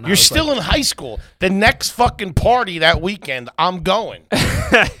 15. When I You're was still like, in high school. The next fucking party that weekend, I'm going.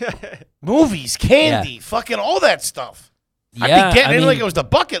 Movies, candy, fucking all that stuff. I'd be getting in like it was the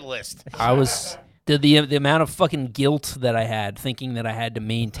bucket list. I was the amount of fucking guilt that I had thinking that I had to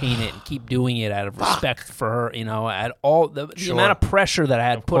maintain it and keep doing it out of respect for her, at all the Sure. amount of pressure that I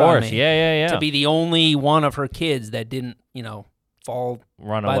had Of put on course, me yeah. to be the only one of her kids that didn't, fall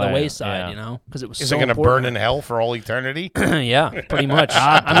Run by away, the wayside, yeah. because it was Is so it going to important. burn in hell for all eternity? Yeah, pretty much.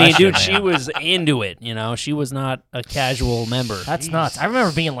 God I mean, bless you, dude, she man. was into it. She was not a casual member. That's nuts. I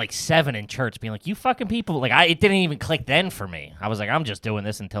remember being like 7 in church, being like, "You fucking people!" Like, it didn't even click then for me. I was like, "I'm just doing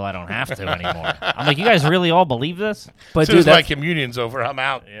this until I don't have to anymore." I'm like, "You guys really all believe this?" But As soon dude, as my that's, communion's over, I'm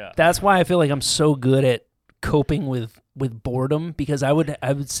out. Yeah. that's why I feel like I'm so good at coping with boredom, because I would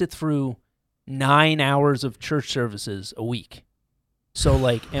sit through 9 hours of church services a week. So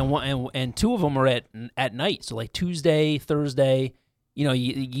like, and 2 of them are at night. So like Tuesday, Thursday,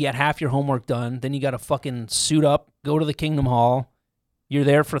 you get half your homework done. Then you got to fucking suit up, go to the Kingdom Hall. You're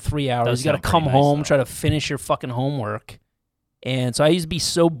there for 3 hours. Does You got to sound come pretty nice, home, though. try to finish your fucking homework. And so I used to be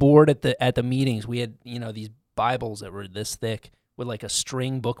so bored at the meetings. We had these Bibles that were this thick with like a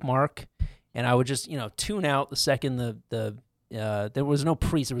string bookmark, and I would just tune out the second there was no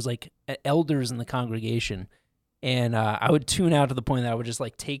priest. There was like elders in the congregation. And I would tune out to the point that I would just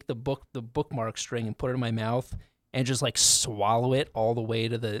like take the bookmark string and put it in my mouth and just like swallow it all the way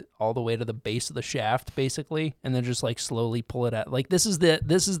to the base of the shaft, basically, and then just like slowly pull it out. Like this is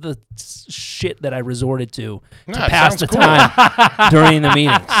the shit that I resorted to Nah, it pass sounds the cool. time during the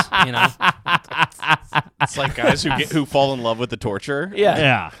meetings. It's like guys who fall in love with the torture.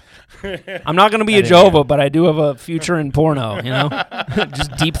 Yeah. Yeah. I'm not gonna be a Jehovah, but I do have a future in porno.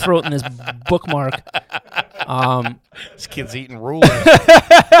 Just deep throating this bookmark. This kid's eating rulers.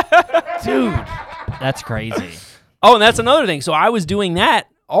 Dude. That's crazy. Oh, and that's another thing. So I was doing that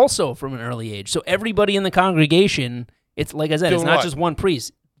also from an early age. So everybody in the congregation, it's like I said, it's Doing not what? just one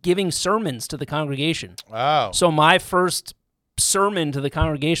priest, giving sermons to the congregation. Oh. So my first sermon to the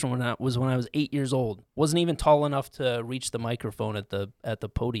congregation was when I was 8 years old. Wasn't even tall enough to reach the microphone at the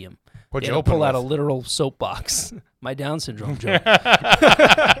podium. What'd They you had to open pull out a with? literal soapbox. My Down syndrome joke.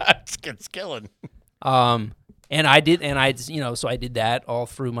 This kid's killing. And I did so I did that all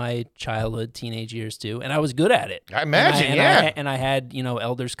through my childhood, teenage years too, and I was good at it. I imagine, and I had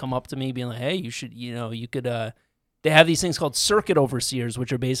elders come up to me being like, "Hey, you should, you could." They have these things called circuit overseers,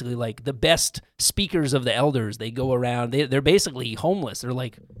 which are basically like the best speakers of the elders. They go around. They're basically homeless. They're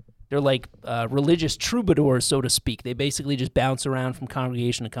like religious troubadours, so to speak. They basically just bounce around from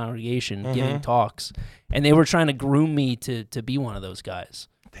congregation to congregation, giving talks. And they were trying to groom me to be one of those guys.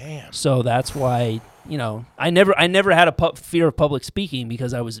 Damn. So that's why, I never had a fear of public speaking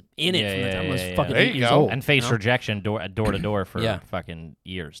because I was in it from the time I was fucking There 8 you years go. old. And face you know? rejection door to door for Yeah. fucking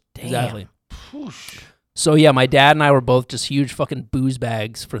years. Damn. Exactly. So yeah, my dad and I were both just huge fucking booze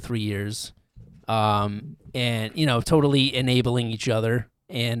bags for 3 years, and totally enabling each other.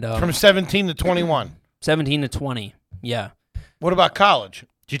 And From 17 to 21. 17 to 20, yeah, What about college?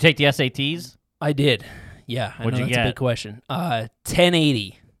 Did you take the SATs? I did. Yeah, I What'd know you that's a get? big question.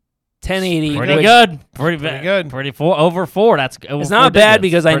 1080. 1080. Pretty which- good. Pretty good. Pretty over 4. That's It's not bad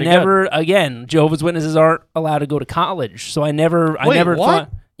because I Pretty never, again, Jehovah's Witnesses aren't allowed to go to college, so I never Wait, what?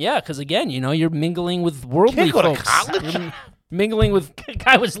 thought. Yeah, because again, you're mingling with worldly Can't go to folks. college? You're mingling with good.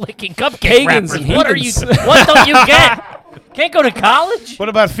 Guy was licking cupcake Pagans wrappers. and What are you? heathens. What don't you get? Can't go to college. What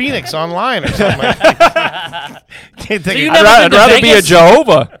about Phoenix online or something like that? Can't take you a- never I'd been to rather be a Vegas?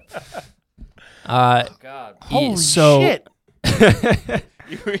 Jehovah. God. Holy so shit.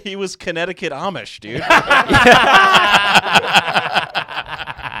 He was Connecticut Amish, dude.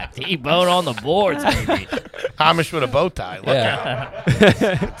 T-bone on the boards, baby. Amish with a bow tie. Look Yeah. out.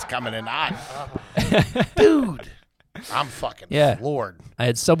 It's coming in hot. Dude. I'm fucking Yeah. floored. I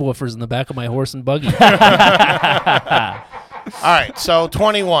had subwoofers in the back of my horse and buggy. All right, so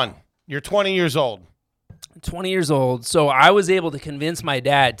 21. You're 20 years old. 20 years old. So I was able to convince my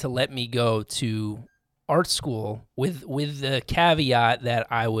dad to let me go to art school with the caveat that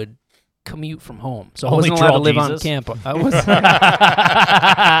I would commute from home. So I Only wasn't allowed to troll live on Jesus? campus. I was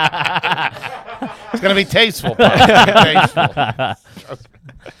It's going to be tasteful. Pop. It's gonna be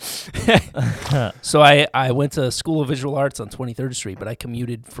tasteful. So I went to School of Visual Arts on 23rd Street, but I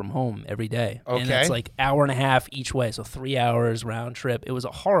commuted from home every day. And Okay. it's like hour and a half each way, so 3 hours round trip. It was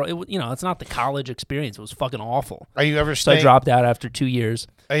a horror. It's not the college experience. It was fucking awful. Are you ever So I staying? dropped out after 2 years.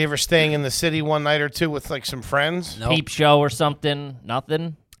 Are you ever staying in the city one night or two with like some friends? No, Peep show or something?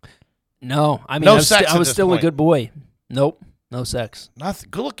 Nothing. no. I mean, No I was, sex I at was this still point. a good boy. Nope, no sex. Nothing.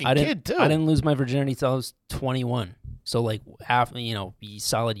 Good looking I kid didn't. too. I didn't lose my virginity till I was 21. So like half, a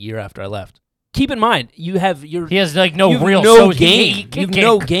solid year after I left. Keep in mind, you have your. He has like no You've real no so game. He You've can't-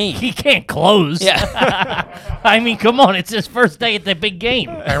 no game. He can't close. Yeah. I mean, come on. It's his first day at the big game.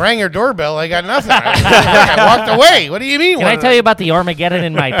 I rang your doorbell. I got nothing. I walked away. What do you mean? Can I tell you about the Armageddon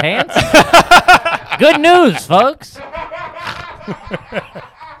in my pants? Good news, folks.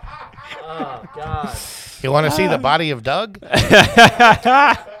 Oh God. You want to see the body of Doug?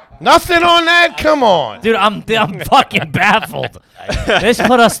 Nothing on that. Come on. Dude, I'm fucking baffled. This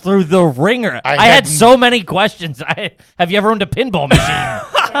put us through the ringer. I I had had- so many questions. Have you ever owned a pinball machine?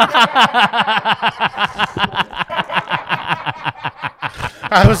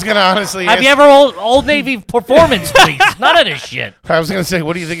 I was gonna honestly. Have ask- you ever Old Navy performance tweets? None of this shit. I was gonna say,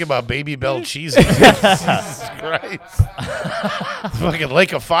 what do you think about Baby Bell cheeses? Jesus Christ! Fucking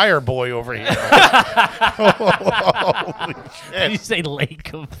Lake of Fire boy over here. Holy You shit! say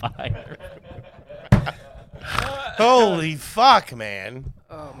Lake of Fire. Holy fuck, man!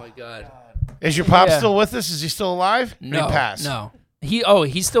 Oh my God. Is your pop Yeah. still with us? Is he still alive? Or No. he passed? No.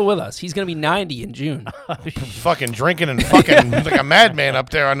 He's still with us. He's gonna be 90 in June. Fucking drinking and fucking like a madman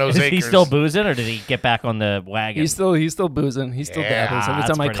up there on those Is acres. he still boozing, or did he get back on the wagon? He's still boozing. He's still Yeah, dabbing. So every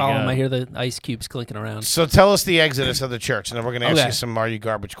that's time I pretty call him, good. I hear the ice cubes clinking around. So tell us the exodus of the church, and then we're gonna ask Okay. you some Are You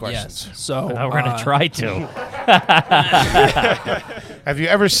Garbage questions. Yes. So No, we're gonna try to. Have you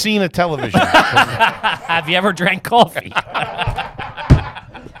ever seen a television? Have you ever drank coffee?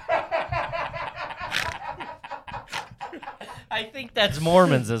 I think that's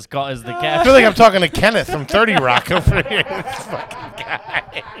Mormons is the I caption. feel like I'm talking to Kenneth from 30 Rock over here. This fucking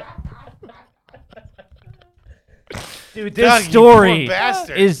guy. Dude, Doug, this you story poor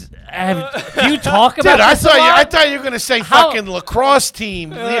bastard. is. Do you talk about Dude, I this a lot? thought you were gonna say How- fucking lacrosse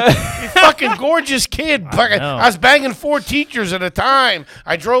team. You fucking gorgeous kid. Fucking, know. I was banging 4 teachers at a time.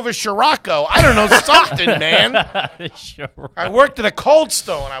 I drove a Scirocco. I don't know something, man. Sure. I worked at a Cold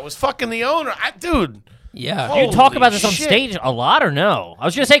Stone. I was fucking the owner. Dude. yeah. Do you talk Holy about this on shit. stage a lot or no? I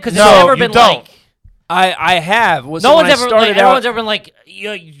was gonna say because No, it's never you been don't. like. I have. No So when one's I ever started like, out, everyone's ever been like,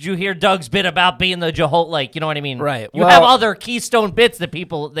 did you hear Doug's bit about being the Jehovah? Like, you know what I mean? Right. You Well, have other keystone bits that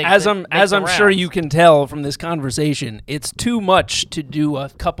people. as I'm sure you can tell from this conversation, it's too much to do a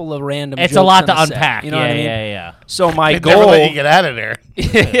couple of random. It's a jokes lot on to set, unpack. You know yeah, what I mean? yeah. So my They never goal, let you get out of there.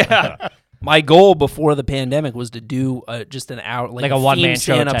 yeah, my goal before the pandemic was to do just an hour, Like a one-man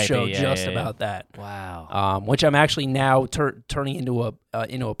show stand-up type, show yeah, just yeah, yeah. about that. Wow. Which I'm actually now turning into a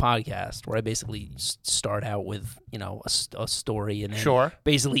podcast where I basically start out with a story and then Sure.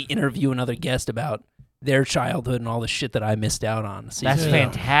 basically interview another guest about their childhood and all the shit that I missed out on. See That's if-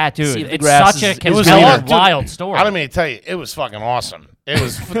 fantastic, See dude. if the It's grass such a is- It was compelling, hard, dude. wild story. I don't mean to tell you, it was fucking awesome. It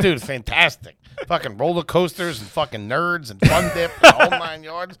was, dude, fantastic. Fucking roller coasters and fucking nerds and fun dip and the whole 9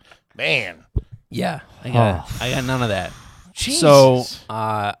 yards. Man. Yeah, I got none of that. Jesus. So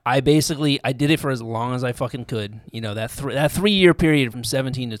I did it for as long as I fucking could. That 3-year period from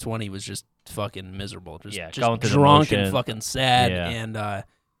 17 to 20 was just fucking miserable. Just going through the drunk and motion. fucking sad Yeah.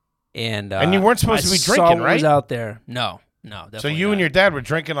 and you weren't supposed to be drinking, saw what right? was out there. No. No, So definitely you not. and your dad were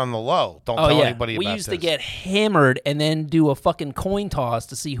drinking on the low. Don't Oh tell yeah, anybody we about used this. to get hammered and then do a fucking coin toss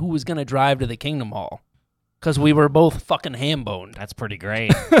to see who was gonna drive to the Kingdom Hall, because we were both fucking ham boned. That's pretty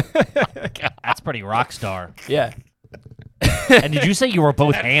great. That's pretty rock star. Yeah, And did you say you were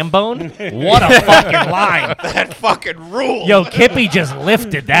both ham bone? What a fucking line. That fucking rule. Yo, Kippy just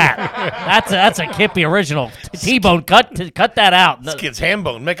lifted that. That's a Kippy original. T-Bone, cut that out. This kid's ham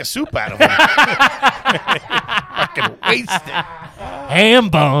bone. Make a soup out of him. Fucking wasted. Ham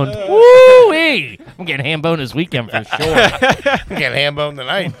bone. Woo-wee. I'm getting ham bone this weekend for sure. I'm getting ham bone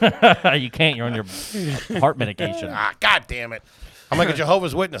tonight. You can't. You're on your heart medication. Ah, God damn it. I'm like a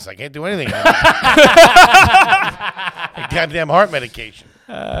Jehovah's Witness. I can't do anything. Goddamn heart medication.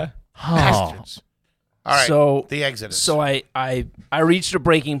 Bastards. All right. So the Exodus. So I reached a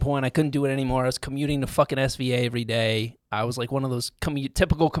breaking point. I couldn't do it anymore. I was commuting to fucking SVA every day. I was like one of those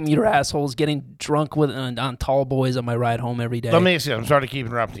typical commuter assholes, getting drunk with on tall boys on my ride home every day. Let me ask you. I'm sorry to keep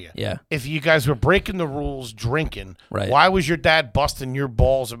interrupting you. Yeah. If you guys were breaking the rules drinking, Right. why was your dad busting your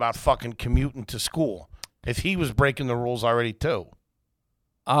balls about fucking commuting to school? If he was breaking the rules already too.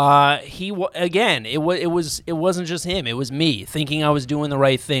 Again, it wasn't just him. It was me thinking I was doing the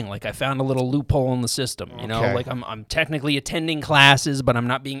right thing. Like I found a little loophole in the system. You know, Okay. like I'm technically attending classes, but I'm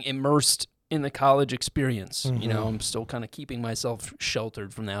not being immersed in the college experience. You know, I'm still kind of keeping myself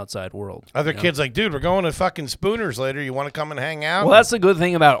sheltered from the outside world. Other you know? kids like, dude, we're going to fucking Spooners later. You want to come and hang out? Well, that's the good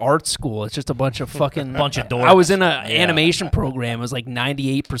thing about art school. It's just a bunch of fucking Bunch of dorks. I was in an animation program. It was like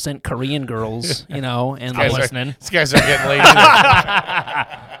 98% Korean girls, you know, and I'm like, listening. These guys are getting lazy.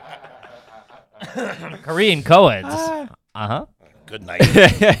 Korean co-eds. Uh-huh. Good night.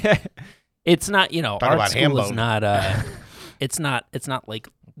 it's not, you know, Talk art about school is ham not it's not like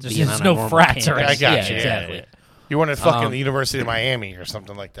There's being just on a no normal frats or campus. I got yeah, you. exactly. You weren't at fucking the University of Miami or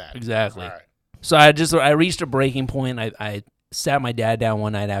something like that. Exactly. All right. So I reached a breaking point. I sat my dad down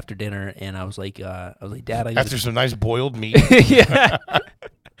one night after dinner and I was like, Dad, I After some nice boiled meat yeah.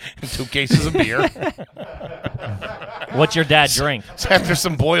 and 2 cases of beer. What's your dad drink? After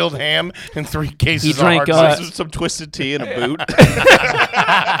some boiled ham and 3 cases He of drank, hard Some twisted tea in a boot.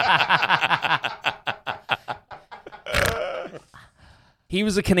 He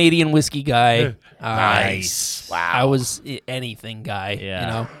was a Canadian whiskey guy. Nice. Wow. I was anything guy. Yeah. You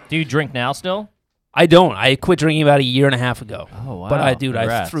know. Do you drink now still? I don't. I quit drinking about a year and a half ago. Oh, wow. But I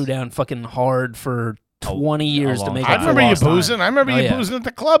Congrats. threw down fucking hard for 20 years to long make time. up I for remember you lost time. boozing. I remember Oh, you yeah. boozing at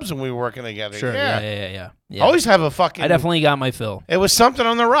the clubs when we were working together. Sure. Yeah. Yeah. Always have a fucking. I definitely got my fill. It was something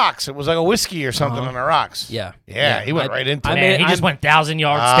on the rocks. It was like a whiskey or something Uh-huh. on the rocks. Yeah. Yeah, he went right into I it. Man, made- he just went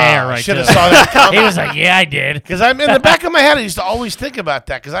 1,000-yard Ah, stare right should to have saw that He was like, yeah, I did. Because I'm in the back of my head. I used to always think about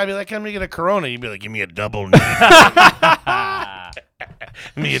that. Because I'd be like, I'm gonna get a Corona. You'd be like, give me a double neat.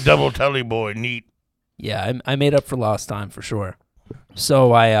 Give me a double Tully boy neat. Yeah, I made up for lost time for sure.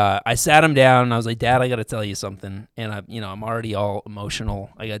 So I sat him down and I was like, Dad, I got to tell you something. And I'm already all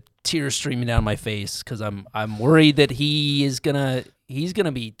emotional. I got tears streaming down my face because I'm worried that he's gonna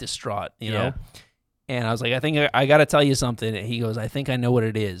be distraught, you know. And I was like, I think I got to tell you something. And he goes, I think I know what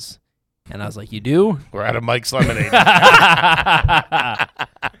it is. And I was like, you do? We're out of Mike's Lemonade.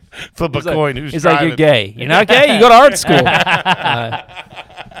 Flip a coin. Who's He's like, driving? you're gay. You're not gay? You go to art school.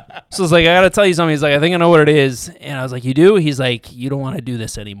 So it's like, I got to tell you something. He's like, I think I know what it is. And I was like, you do? He's like, you don't want to do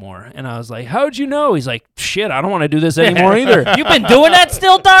this anymore. And I was like, how'd you know? He's like, shit, I don't want to do this anymore either. You've been doing that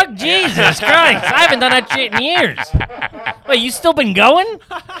still, dog? Jesus Christ. I haven't done that shit in years. Wait, you still been going?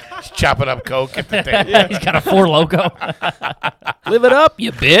 He's chopping up coke at the thing. He's got a 4 Loco. Live it up,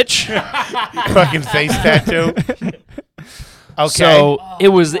 you bitch. Fucking face tattoo. Okay. So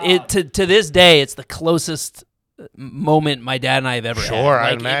to this day, it's the closest moment my dad and I have ever had. Sure, I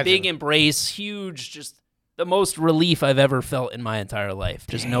Like, a imagine. big embrace, huge, just the most relief I've ever felt in my entire life.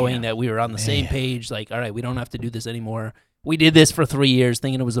 Just knowing that we were on the same page. Like, all right, we don't have to do this anymore. We did this for 3 years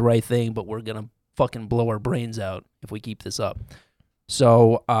thinking it was the right thing, but we're going to fucking blow our brains out if we keep this up.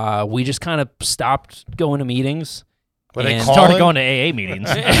 So we just kind of stopped going to meetings. Were they and- calling? Started going to AA meetings.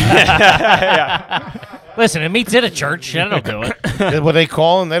 Listen, it meets at a church. That'll do it. Were they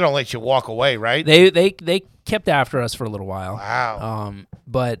calling? They don't let you walk away, right? They kept after us for a little while. Wow.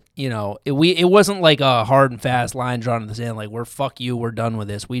 But you know, it wasn't like a hard and fast line drawn in the sand. Like we're fuck you, we're done with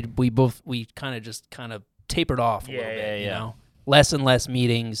this. We kind of tapered off a little bit. You know, less and less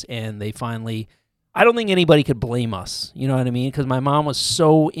meetings, and they finally. I don't think anybody could blame us. You know what I mean? Because my mom was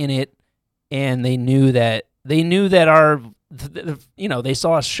so in it, and they knew that our. They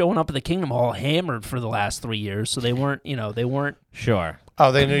saw us showing up at the Kingdom Hall hammered for the last 3 years, so they weren't. Sure.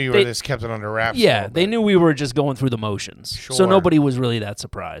 Oh, they knew you were they- this kept it under wraps. a Yeah, little they bit. knew we were just going through the motions. So Sure. nobody was really that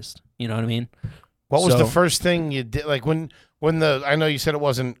surprised. You know what I mean? What was So- the first thing you did? Like when I know you said it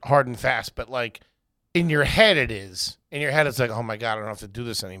wasn't hard and fast, but like in your head it is. In your head it's like, oh my God, I don't have to do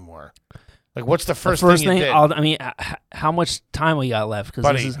this anymore. Like what's the first thing you did? I mean, how much time we got left? Because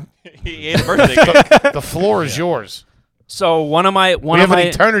Buddy. this is He ate a birthday cake. The floor is yours. so one of my We have an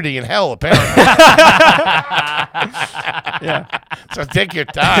eternity in hell, apparently. yeah. So take your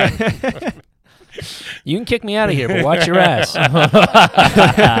time. You can kick me out of here, but watch your ass.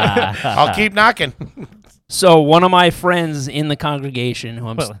 I'll keep knocking. So one of my friends in the congregation, who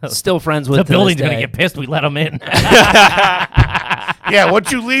I'm still friends with, The to this building's gonna day- get pissed. We let them in. Yeah,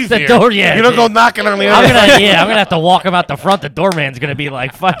 once you leave The here, door, yeah, you don't go yeah. knocking on the I'm other. gonna have to walk him out the front. The doorman's gonna be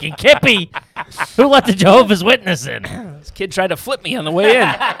like, "Fucking Kippy, who let the Jehovah's Witness in?" This kid tried to flip me on the way in.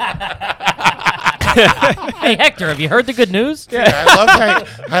 Hey Hector, have you heard the good news?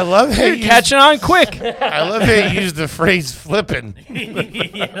 I love how you Catching on quick. I love how you use the phrase "flipping."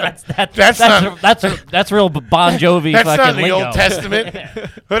 Yeah, that's real Bon Jovi. That's fucking not in the lingo. Old Testament.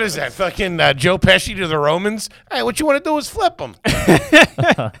 What is that? Fucking Joe Pesci to the Romans? Hey, what you want to do is flip them.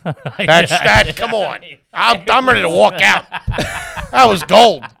 That. Come on, I'm ready to walk out. That was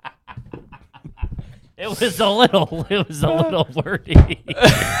gold. It was a little wordy.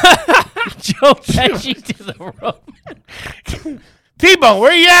 Joe Pesci to the Roman. T-Bone,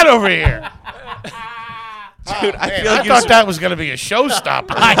 where you at over here? Dude, I Man, feel I like thought that was going to be a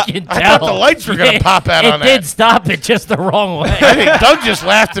showstopper. I can tell. I thought the lights were going to pop out on It did that. stop it just the wrong way. I think Doug just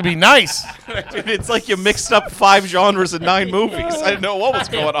laughed to be nice. Dude, it's like you mixed up 5 genres in 9 movies. I didn't know what was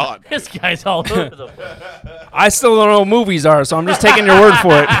going on. This guy's all over the place. I still don't know what movies are, so I'm just taking your word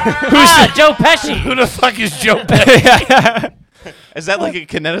for it. Joe Pesci. Who the fuck is Joe Pesci? Is that like a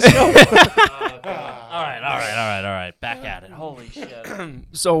kinetoscope? All right. Back at it. Holy shit.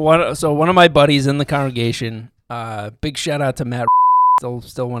 So one of my buddies in the congregation, big shout out to Matt,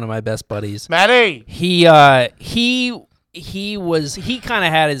 still one of my best buddies. Matty. He kind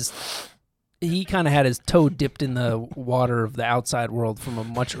of had his toe dipped in the water of the outside world from a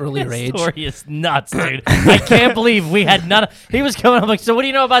much earlier This age. story is nuts, dude. I can't believe we had none. He was coming up like, so what do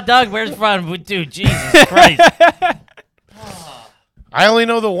you know about Doug? Where's he from? Dude, Jesus Christ. I only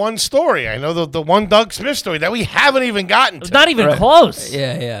know the one story. I know the one Doug Smith story that we haven't even gotten It's to. not even Right. close.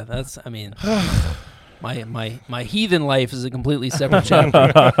 Yeah. That's, I mean, my heathen life is a completely separate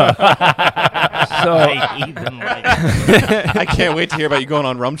chapter. So I can't wait to hear about you going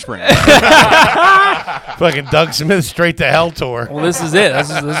on Rumspringa. Fucking Doug Smith straight to hell tour. well, this is it. This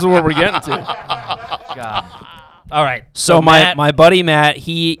is what we're getting to. God. All right. So Matt, my buddy Matt,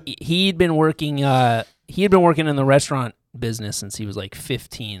 he'd been working in the restaurant business since he was like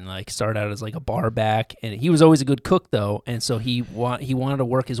 15. Like started out as like a bar back, and he was always a good cook though, and so he wanted to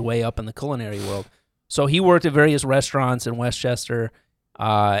work his way up in the culinary world. So he worked at various restaurants in Westchester.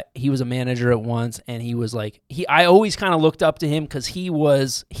 He was a manager at once, and he was like I always kind of looked up to him because he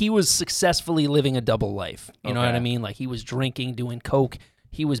was successfully living a double life. You know what I mean? Like he was drinking, doing coke.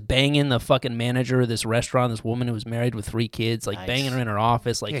 He was banging the fucking manager of this restaurant, this woman who was married with 3 kids, like banging her in her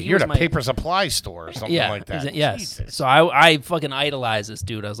office. Like Yeah, he you're was at a paper supply store or something like that. Yes. Jesus. So I fucking idolized this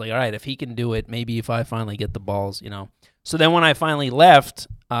dude. I was like, all right, if he can do it, maybe if I finally get the balls, you know. So then when I finally left,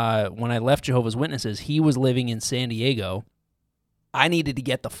 Jehovah's Witnesses, he was living in San Diego. I needed to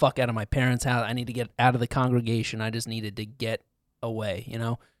get the fuck out of my parents' house. I need to get out of the congregation. I just needed to get away, you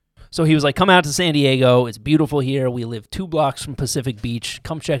know. So he was like, come out to San Diego. It's beautiful here. We live 2 blocks from Pacific Beach.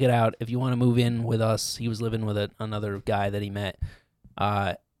 Come check it out. If you want to move in with us, he was living with another guy that he met.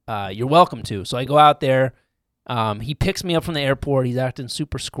 You're welcome to. So I go out there. He picks me up from the airport. He's acting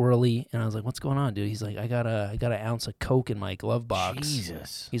super squirrely, and I was like, "What's going on, dude?" He's like, "I got an ounce of coke in my glove box."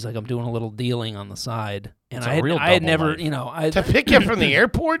 Jesus. He's like, "I'm doing a little dealing on the side," and It's a I had real double life. never, To pick you up from the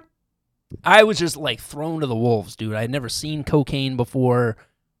airport? I was just like thrown to the wolves, dude. I had never seen cocaine before.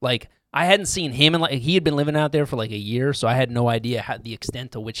 Like I hadn't seen him, and like he had been living out there for like a year, so I had no idea the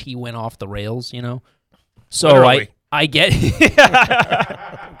extent to which he went off the rails, you know. So Literally. I get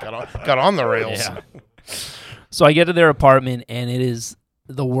Got on the rails. Yeah. So I get to their apartment, and it is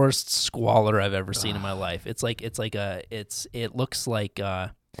the worst squalor I've ever seen in my life. It looks like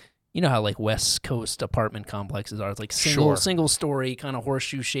you know how like West Coast apartment complexes are. It's like single story kind of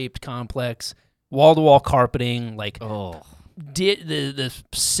horseshoe shaped complex, wall to wall carpeting. Like the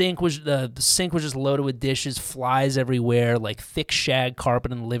sink was just loaded with dishes, flies everywhere, like thick shag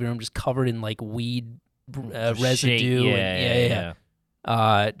carpet in the living room, just covered in like weed residue. Yeah.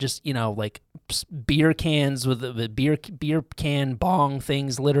 Just like beer cans with the beer can bong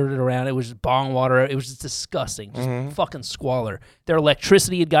things littered around. It was just bong water. It was just disgusting, just fucking squalor. Their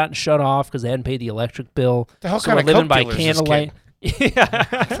electricity had gotten shut off because they hadn't paid the electric bill. The hell so kind we're of living coke by dealer is this candlelight.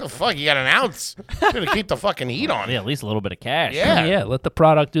 Yeah. fuck? You got an ounce. You're gonna keep the fucking heat on. Yeah, at least a little bit of cash. Yeah. Yeah, let the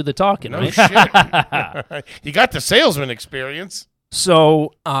product do the talking, No right? shit. You got the salesman experience.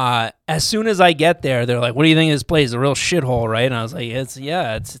 So as soon as I get there, they're like, "What do you think of this place? It's a real shithole, right?" And I was like,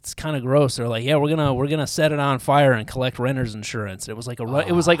 "It's kind of gross." They're like, "Yeah, we're gonna set it on fire and collect renter's insurance." It was like a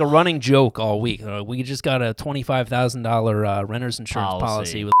running joke all week. They're like, we just got a $25,000 renter's insurance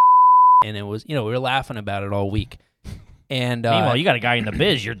policy with, and it was we were laughing about it all week. And Meanwhile, you got a guy in the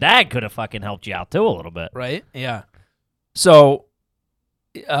biz. Your dad could have fucking helped you out too a little bit. right? Yeah. So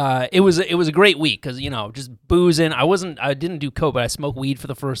it was a great week because just boozing. I didn't do coke, but I smoked weed for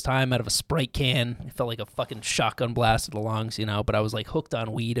the first time out of a Sprite can. It felt like a fucking shotgun blast to the lungs, but I was like hooked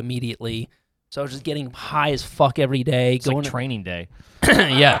on weed immediately. So I was just getting high as fuck every day. It's like training day.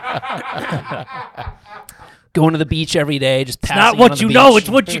 Yeah. Going to the beach every day, just passing Not out what on the you beach. know, it's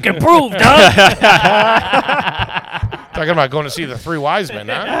what you can prove, dog. Talking about going to see the Three Wise Men,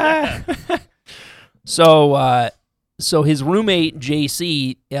 huh? So his roommate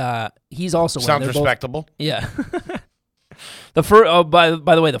JC, he's also one. Sounds They're both- respectable. Yeah. By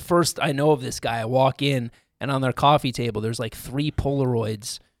the way, the first I know of this guy, I walk in and on their coffee table, there's like 3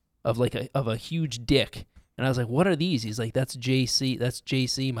 Polaroids of a huge dick, and I was like, "What are these?" He's like, "That's JC. That's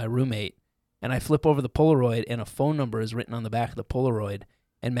JC, my roommate." And I flip over the Polaroid, and a phone number is written on the back of the Polaroid.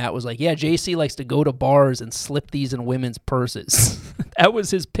 And Matt was like, "Yeah, JC likes to go to bars and slip these in women's purses." That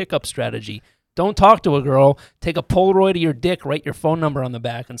was his pickup strategy. Don't talk to a girl. Take a Polaroid of your dick, write your phone number on the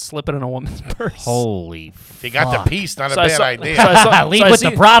back, and slip it in a woman's purse. Holy You got fuck. the piece, not a So I bad saw- idea. so I saw- Lead so I with see-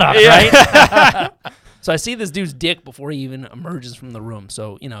 the product, Yeah. right? So I see this dude's dick before he even emerges from the room.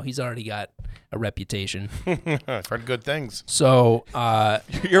 So, he's already got a reputation. I've heard good things. So,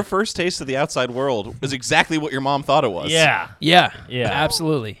 Your first taste of the outside world was exactly what your mom thought it was. Yeah. yeah, Yeah.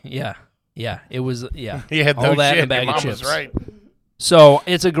 absolutely. Yeah. Yeah. It was, yeah. He had All no that shit. and a bag Your of mom was chips. right. So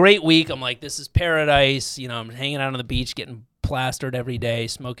it's a great week. I'm like, this is paradise. I'm hanging out on the beach, getting plastered every day,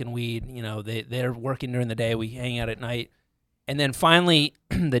 smoking weed. They're working during the day. We hang out at night. And then finally,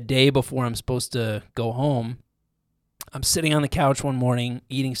 the day before I'm supposed to go home, I'm sitting on the couch one morning,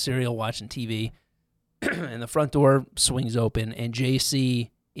 eating cereal, watching TV, and the front door swings open, and JC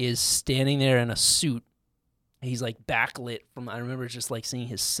is standing there in a suit. He's like backlit from, I remember just like seeing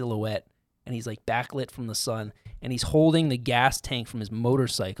his silhouette, and he's like backlit from the sun, and he's holding the gas tank from his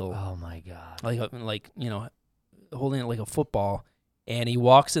motorcycle, Oh my god. holding it like a football. And he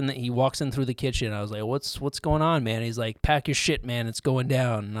walks in through the kitchen. I was like, what's going on, man? He's like, pack your shit, man. It's going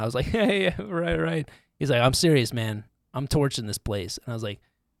down. And I was like, hey, yeah, right. He's like, I'm serious, man. I'm torching this place. And I was like,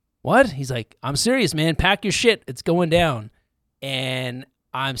 what? He's like, I'm serious, man. Pack your shit. It's going down. And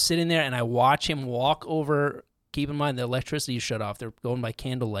I'm sitting there and I watch him walk over. Keep in mind the electricity is shut off. They're going by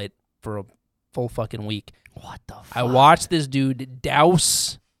candlelight for a full fucking week. What the fuck? I watched this dude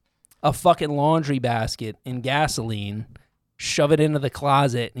douse a fucking laundry basket in gasoline, shove it into the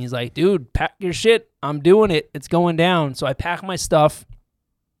closet, and he's like, dude, pack your shit. I'm doing it. It's going down. So I pack my stuff,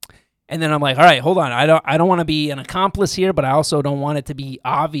 and then I'm like, all right, hold on. I don't want to be an accomplice here, but I also don't want it to be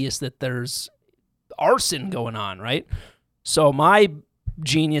obvious that there's arson going on, right? So my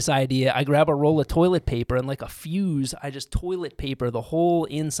genius idea, I grab a roll of toilet paper and like a fuse, I just toilet paper the whole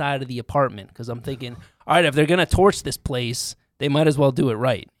inside of the apartment because I'm thinking, all right, if they're going to torch this place, they might as well do it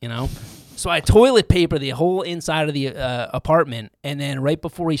right, So I toilet paper the whole inside of the apartment, and then right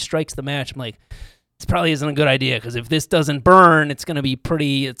before he strikes the match, I'm like, this probably isn't a good idea because if this doesn't burn, it's going to look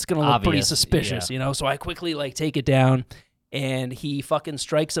pretty Obvious, suspicious, So I quickly take it down, and he fucking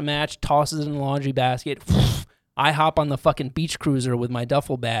strikes a match, tosses it in the laundry basket. I hop on the fucking beach cruiser with my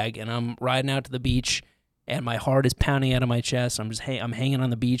duffel bag, and I'm riding out to the beach, and my heart is pounding out of my chest. I'm hanging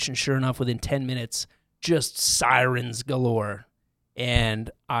on the beach, and sure enough, within 10 minutes, just sirens galore. And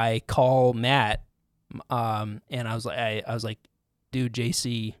I call Matt, and I was like, dude,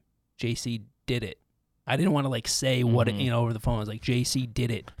 JC did it. I didn't want to say what it, over the phone. I was like, JC did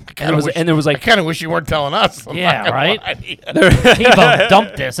it. And there was I kind of wish you weren't telling us. I'm Yeah, not gonna right? lie to you. TiVo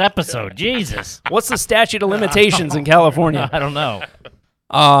dumped this episode. Jesus. what's the statute of limitations in California? I don't know.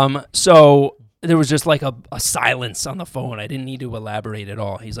 So there was just like a silence on the phone. I didn't need to elaborate at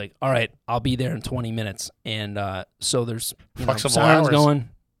all. He's like, all right, I'll be there in 20 minutes. And so there's Flexible sirens hours. going.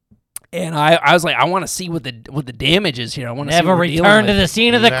 And I was like, I want to see what the damage is here. I want to see Never what we're dealing return to with. the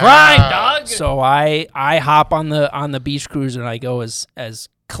scene of the Nah. crime, dog. So I hop on the beach cruiser and I go as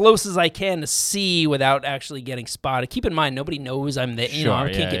close as I can to see without actually getting spotted. Keep in mind, nobody knows I'm there. Sure, I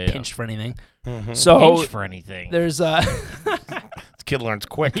can't yeah, get yeah. pinched for anything. Mm-hmm. So Pinch for anything. there's This kid learns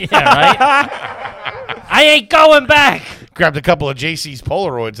quick. Yeah, right? I ain't going back. Grabbed a couple of JC's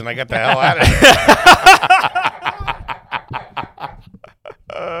Polaroids and I got the hell out of here.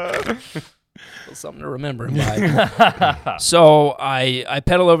 Something to remember him by. So I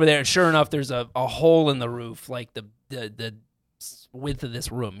pedal over there, and sure enough, there's a hole in the roof, like the width of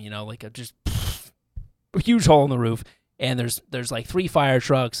this room, like a huge hole in the roof. And there's like 3 fire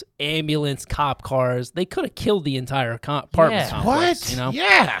trucks, ambulance, cop cars. They could have killed the entire apartment complex. What?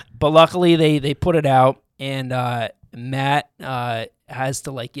 Yeah. But luckily they put it out, and Matt has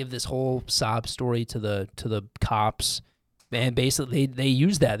to like give this whole sob story to the cops. And basically, they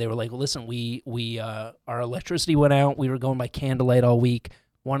used that. They were like, well, "Listen, we our electricity went out. We were going by candlelight all week.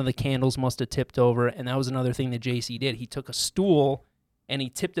 One of the candles must have tipped over, and that was another thing that JC did. He took a stool and he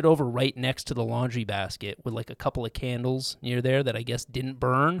tipped it over right next to the laundry basket with like a couple of candles near there that I guess didn't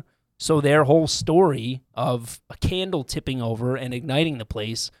burn. So their whole story of a candle tipping over and igniting the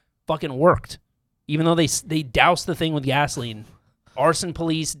place fucking worked, even though they doused the thing with gasoline. Arson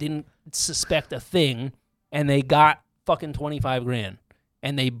police didn't suspect a thing, and they got fucking $25,000,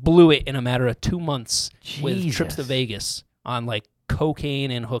 and they blew it in a matter of 2 months with trips to Vegas on like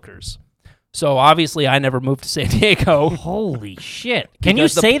cocaine and hookers. So obviously I never moved to San Diego. Holy shit. Can you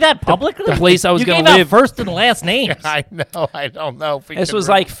Because say that publicly? the place I was going gonna to live- first and last names. I know. I don't know. If we This can was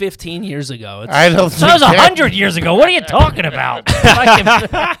remember. like 15 years ago. I don't So that was think 100 years ago. What are you talking about?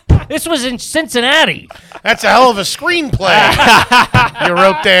 This was in Cincinnati. That's a hell of a screenplay you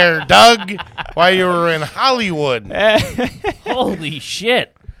wrote there, Doug, while you were in Hollywood. Holy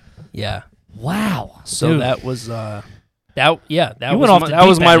shit. Yeah. Wow. So Dude. that was that You was went off my, the that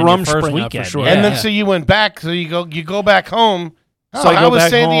was deep my end in your rum first springer weekend, for sure. yeah. And then so you went back. So you go back home. So I how go was back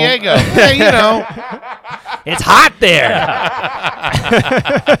San home. Diego? Yeah, It's hot there.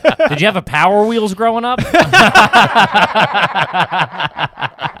 Did you have a Power Wheels growing up?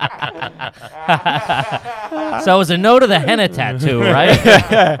 So it was a no to the henna tattoo, right?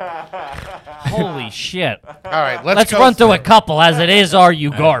 Holy shit. All right, Let's go run through a couple as it is Are You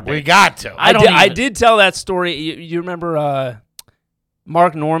Garbage? We got to. I did tell that story. You remember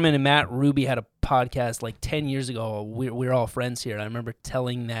Mark Norman and Matt Ruby had a podcast like 10 years ago. We're all friends here. And I remember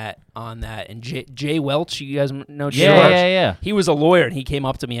telling that on that. And Jay Welch, you guys know Jay Welch? Yeah. He was a lawyer, and he came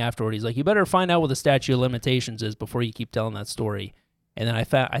up to me afterward. He's like, you better find out what the statute of limitations is before you keep telling that story. And then I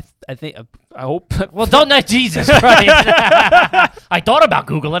hope. Well, don't let Jesus Christ. I thought about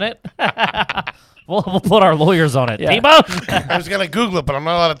Googling it. We'll put our lawyers on it. Yeah. Timo? I was going to Google it, but I'm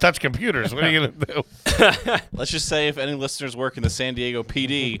not allowed to touch computers. What are you going to do? Let's just say if any listeners work in the San Diego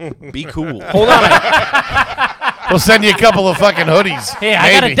PD, be cool. Hold on. We'll send you a couple of fucking hoodies. Hey,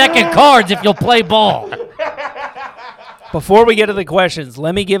 I got a Maybe. deck of cards if you'll play ball. Before we get to the questions,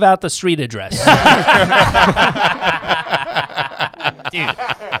 let me give out the street address.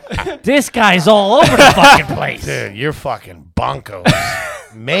 Dude, this guy's all over the fucking place. Dude, you're fucking bonkos.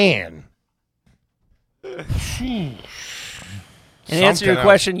 Man. In answer to your Something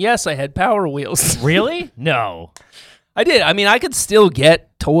question, yes, I had Power Wheels. Really? No. I did. I mean, I could still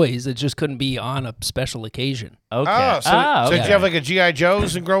get toys. It just couldn't be on a special occasion. Okay. Oh, so okay. did you have like a G.I.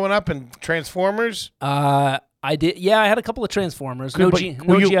 Joe's and growing up and Transformers? I did. Yeah, I had a couple of Transformers. Good, No, but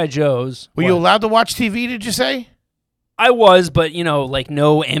no were you- G.I. Joes. Were you What? allowed to watch TV, did you say? I was, but like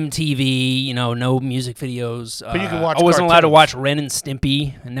no MTV, no music videos. But you could watch I wasn't allowed to cartoons. watch Ren and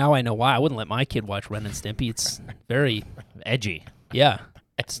Stimpy, and now I know why. I wouldn't let my kid watch Ren and Stimpy. It's very, Edgy. yeah.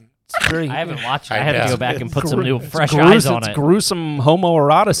 It's very. I haven't watched it. I I had to know. go back and put some new it's fresh gruesome, eyes on it's it. gruesome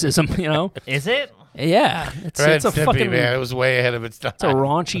homoeroticism, Is it? Yeah, it's Ren it's a and Stimpy, fucking man. It was way ahead of its time. it's a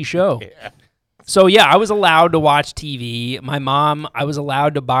raunchy show. So yeah, I was allowed to watch TV. My mom, I was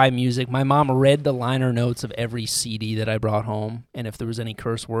allowed to buy music. My mom read the liner notes of every CD that I brought home, and if there was any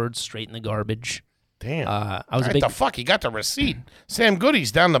curse words, straight in the garbage. Damn. I was a What big the fuck? You got the receipt. Sam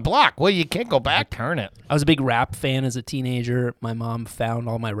Goody's down the block. Well, you can't go back. Turn it. I was a big rap fan as a teenager. My mom found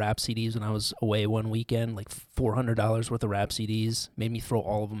all my rap CDs when I was away one weekend, like $400 worth of rap CDs. Made me throw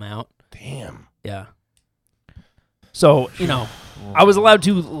all of them out. Damn. Yeah. So, I was allowed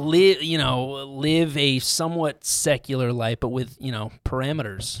to live a somewhat secular life, but with,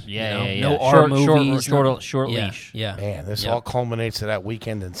 parameters. Yeah. No R movies. Short yeah, leash. Yeah. Man, this Yeah. all culminates to that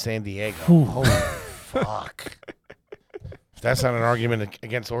weekend in San Diego. Holy fuck. If that's not an argument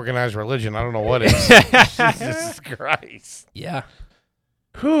against organized religion, I don't know what is. Jesus Christ. Yeah.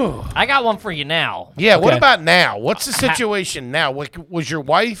 Whew. I got one for you now. Yeah, what Okay. about now? What's the situation now? Was your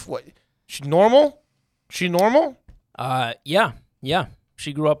wife, she normal? She normal? Yeah.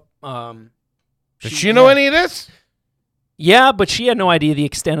 She grew up. Does she know any of this? Yeah, but she had no idea the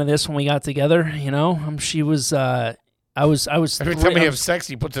extent of this when we got together. She was. I was. Every time we have sex,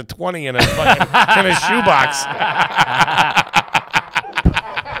 he puts a 20 in a fucking in a shoebox.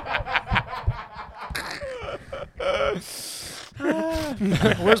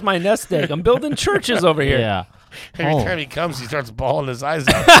 Where's my nest egg? I'm building churches over here. Yeah. Every Oh. time he comes, he starts bawling his eyes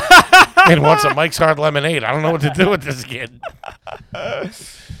out and wants a Mike's Hard Lemonade. I don't know what to do with this kid.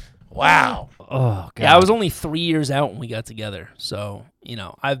 Wow. Oh, God. Yeah, I was only 3 years out when we got together. So,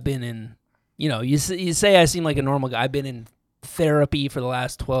 I've been in, you say I seem like a normal guy. I've been in therapy for the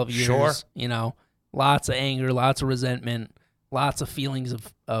last 12 years. Sure. Lots of anger, lots of resentment, lots of feelings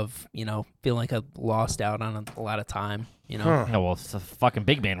of feeling like I've lost out on a lot of time, Yeah, well, it's a fucking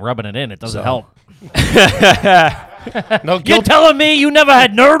big man rubbing it in. It doesn't So- help. No You're guilt. telling me you never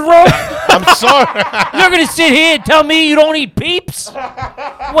had nerd rope? I'm sorry. You're going to sit here and tell me you don't eat Peeps?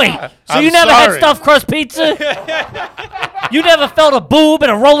 Wait, so I'm you never had sorry. stuffed crust pizza? You never felt a boob at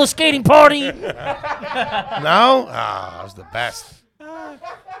a roller skating party? No? Ah, that was the best.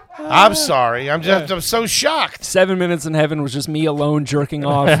 I'm sorry. I'm so shocked. 7 minutes in heaven was just me alone jerking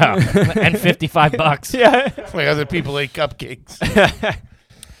off. And $55. Yeah. Like other people ate cupcakes.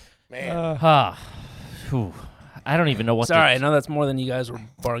 Man. Ah, whew. I don't even know what Sorry, I to... know that's more than you guys were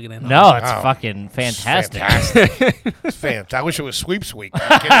bargaining on. No, it's Wow. fucking fantastic. Fantastic. It's fantastic. I wish it was sweeps week.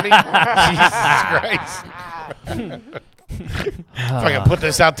 Are you kidding me? Jesus Christ. If I can put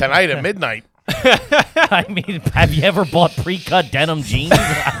this out tonight at midnight. I mean, have you ever bought pre-cut denim jeans?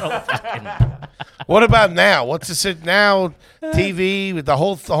 I don't fucking... What about now? What's the sit now? TV with the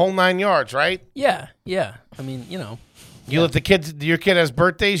whole 9 yards, right? Yeah. I mean, You let the kids. Your kid has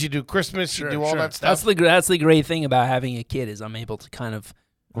birthdays. You do Christmas. you do all that stuff. That's the great thing about having a kid is I'm able to kind of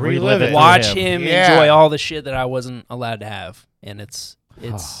Relive it. watch through him Yeah. enjoy all the shit that I wasn't allowed to have, and it's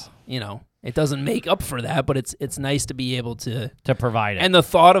it doesn't make up for that, but it's nice to be able to. to provide it. And the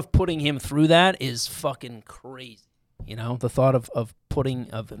thought of putting him through that is fucking crazy. The thought of making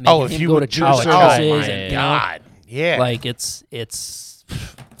if him you go would to do church it. services Oh, my and God. Yeah. like it's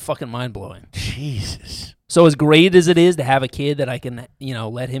fucking mind blowing. Jesus. So as great as it is to have a kid that I can,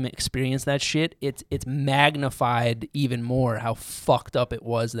 let him experience that shit, it's magnified even more how fucked up it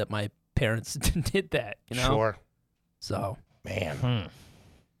was that my parents did that, Sure. So, Man.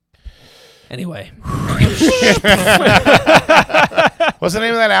 anyway. What's the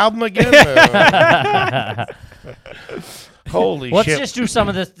name of that album again? Holy Let's shit. just do some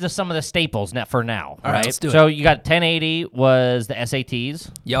of the staples for now. All right, let's do it. So you got 1080 was the SATs.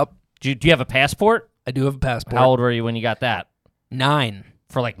 Yep. Do you have a passport? I do have a passport. How old were you when you got that? 9.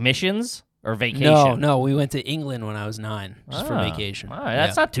 For like missions or vacation? No, we went to England when I was 9, just for vacation. All right,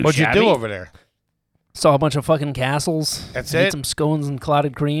 that's not too What'd you shabby. do over there? Saw a bunch of fucking castles. That's Ate it? some scones and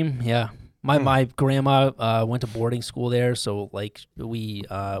clotted cream. Yeah. My grandma went to boarding school there, so like we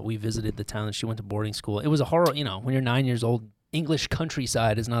visited the town that she went to boarding school. It was a horror, when you're 9 years old, English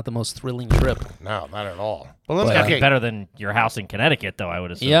countryside is not the most thrilling trip. No, not at all. Well, But, okay. Better than your house in Connecticut, though, I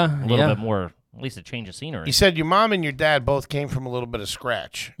would assume. Yeah, A little yeah. bit more, at least a change of scenery. You said your mom and your dad both came from a little bit of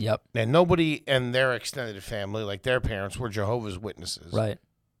scratch. Yep. And nobody in their extended family, like their parents, were Jehovah's Witnesses. Right.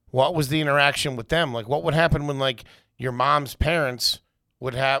 What was the interaction with them? Like, what would happen when, like, your mom's parents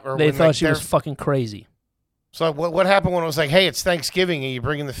would have, or They when, thought like, she was fucking crazy. So, like, what happened when it was like, hey, it's Thanksgiving and you're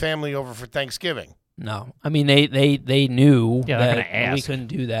bringing the family over for Thanksgiving? No, I mean they knew Yeah, they're that gonna we ask. couldn't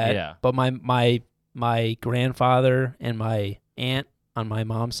do that. Yeah. But my grandfather and my aunt on my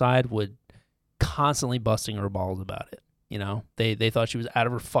mom's side would constantly busting her balls about it. They thought she was out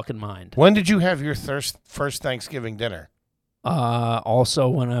of her fucking mind. When did you have your first Thanksgiving dinner? Also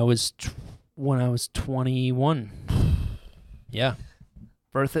when I was 21. Yeah.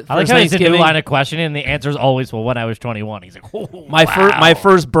 I like first how he's a new Thanksgiving. line of questioning, and the answer is always, well, when I was 21. He's like, oh, My wow.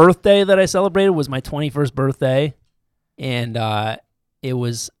 first birthday that I celebrated was my 21st birthday, and it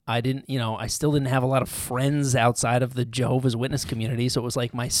was I still didn't have a lot of friends outside of the Jehovah's Witness community, so it was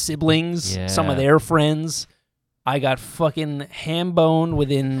like my siblings, some of Yeah. their friends. I got fucking ham boned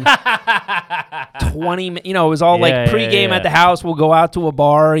within 20 minutes. It was all like Yeah, yeah, pregame yeah. at the house. We'll go out to a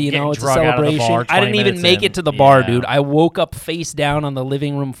bar, it's a Getting drug out of the celebration. bar I didn't 20 even minutes make in. it to the bar, Yeah. dude. I woke up face down on the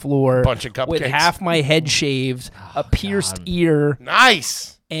living room floor Bunch of with cupcakes. half my head shaved, a pierced God. ear,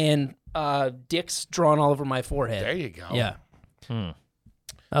 Nice. and dicks drawn all over my forehead. There you go. Yeah. Hmm.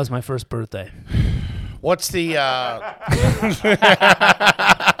 That was my first birthday. What's the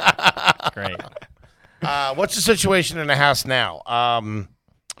Great. what's the situation in the house now?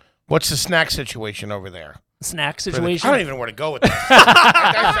 What's the snack situation over there? Snack For the- situation. I don't even know where to go with this.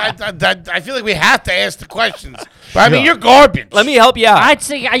 I feel like we have to ask the questions. But I mean, you're garbage. Let me help you out. I'd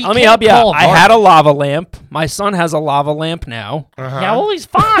say Let me help you out. I had a lava lamp. My son has a lava lamp now. Yeah, well, he's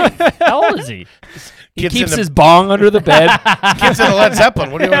 5. How old is he? He Kids keeps in the- his bong under the bed. Kids in the Led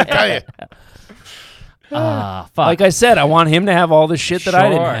Zeppelin. What do you want to tell you? Fuck. Like I said, I want him to have all the shit that I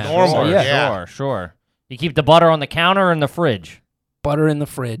didn't have. Normal, So, yeah. Sure. You keep the butter on the counter or in the fridge? Butter in the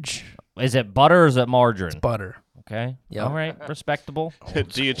fridge. Is it butter or is it margarine? Butter. Okay. Yep. All right. Respectable.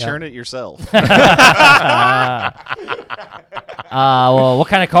 Do you churn it yourself? Well, what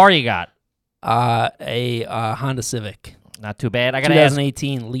kind of car you got? A Honda Civic. Not too bad. I gotta ask.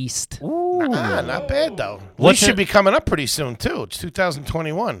 2018 leased. Not bad though. What's Lease should it- be coming up pretty soon too. It's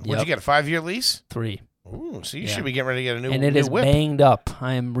 2021. What'd Yep. you get? A 5-year lease? 3. Ooh, so you Yeah. should be getting ready to get a new, And it new is whip. banged up.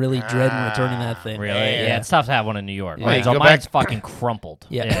 I am really dreading returning that thing. Really? Yeah. Yeah, it's tough to have one in New York. Yeah. Mine's, Go mine's back- fucking crumpled.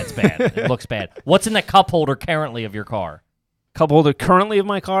 Yeah. It's bad. It looks bad. What's in the cup holder currently of your car? Cup holder currently of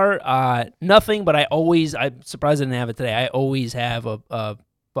my car, nothing. But I'm surprised I didn't have it today. I always have a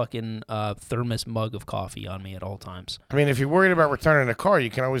fucking thermos mug of coffee on me at all times. I mean, if you're worried about returning a car, you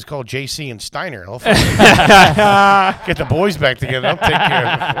can always call JC and Steiner. They'll fucking get the boys back together. They'll take care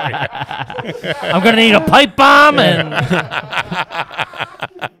of it for you. I'm gonna need a pipe bomb and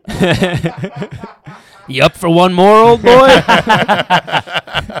You up for one more, old boy?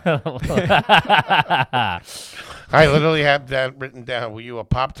 I literally have that written down. Were you a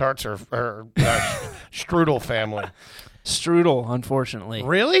Pop-Tarts or Strudel family? Strudel, unfortunately.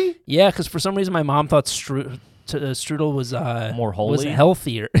 Really? Yeah, because for some reason my mom thought strudel was More was holy?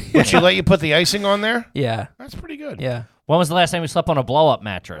 healthier. Would she let you put the icing on there? Yeah, That's pretty good. yeah. when was the last time you slept on a blow-up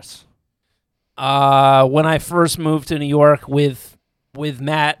mattress? When I first moved to New York with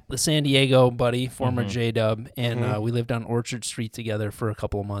Matt, the San Diego buddy, former J-Dub, and we lived on Orchard Street together for a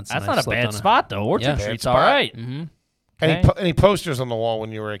couple of months. That's and I not a slept bad on spot though. Orchard Yeah. Street's Bad all spot. right. Mm-hmm. Okay. Any posters on the wall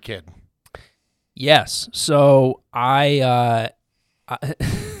when you were a kid? Yes. So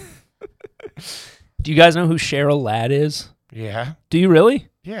do you guys know who Cheryl Ladd is? Yeah. Do you really?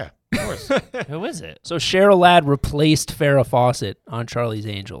 Yeah, of course. Who is it? So Cheryl Ladd replaced Farrah Fawcett on Charlie's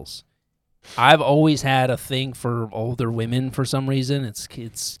Angels. I've always had a thing for older women for some reason. It's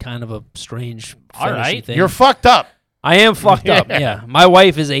kind of a strange All fetishy right. thing. You're fucked up. I am fucked up. Yeah, my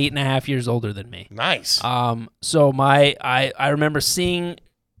wife is 8.5 years older than me. Nice. So I remember seeing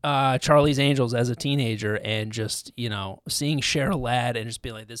Charlie's Angels as a teenager and just seeing Cheryl Ladd and just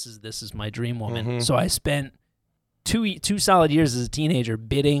being like, this is my dream woman. So I spent two solid years as a teenager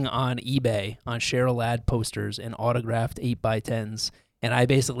bidding on eBay on Cheryl Ladd posters and autographed 8x10s, and I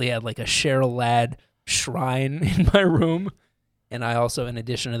basically had like a Cheryl Ladd shrine in my room. And I also, in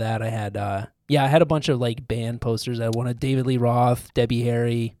addition to that, I had I had a bunch of like band posters. I wanted David Lee Roth, Debbie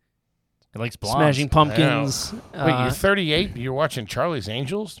Harry, He likes blondes. Smashing Pumpkins. Wait, you're 38? You're watching Charlie's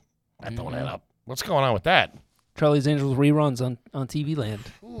Angels? That don't add up. What's going on with that? Charlie's Angels reruns on TV Land.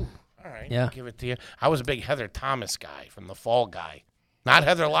 Ooh, all right. Yeah. I'll give it to you. I was a big Heather Thomas guy from The Fall Guy. Not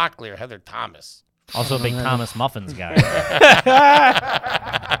Heather Locklear, Heather Thomas. Also a big Thomas Muffins guy.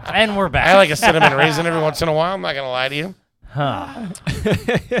 And we're back. I like a cinnamon raisin every once in a while. I'm not going to lie to you. Huh.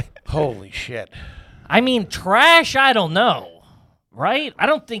 Holy shit. I mean, trash. I don't know. Right? I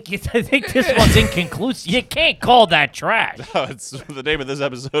don't think I think this one's inconclusive. You can't call that trash. It's the name of this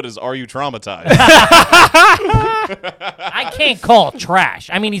episode is "Are You Traumatized?" I can't call it trash.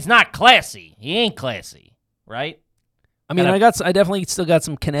 I mean, he's not classy. He ain't classy, right? I mean, Gotta- I definitely still got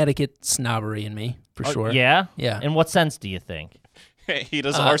some Connecticut snobbery in me for Oh, sure. Yeah. Yeah. In what sense do you think? He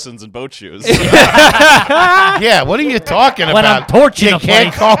does arsons and boat shoes. Yeah, what are you talking When I'm about? torching you a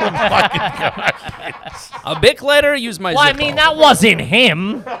can't place. call him fucking A Bic lighter, use my Well, I Zippo. mean, that wasn't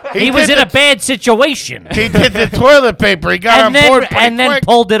him. He He was did in a the- bad situation. He did the toilet paper. He got on board pretty and then quick.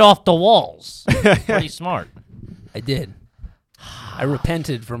 pulled it off the walls. Pretty smart. I did. I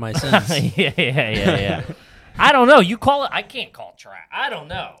repented for my sins. yeah. I don't know. You call it. I can't call trash. I don't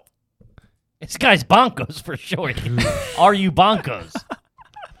know. This guy's bonkos for sure. Are you bonkos?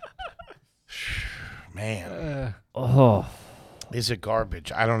 Man, Oh, is it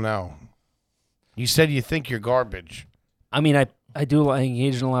garbage? I don't know. You said you think you're garbage. I mean, I do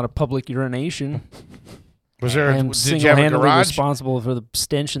engage in a lot of public urination. Was there? I am Did you have a single-handedly garage? responsible for the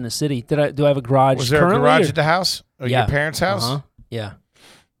stench in the city. Do I have a garage? Was there a currently, garage or- at the house? Or Yeah. your parents' house? Uh-huh. Yeah.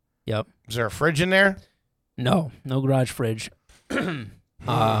 Yep. Was there a fridge in there? No garage fridge.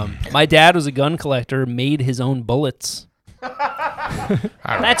 My dad was a gun collector, made his own bullets.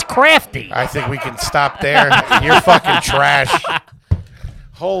 that's crafty. I think we can stop there. You're fucking trash.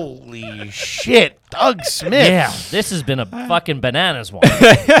 Holy shit, Doug Smith. Yeah, this has been a fucking bananas one.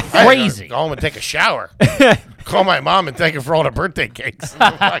 I gotta Crazy. Go home and take a shower. Call my mom and thank her for all the birthday cakes.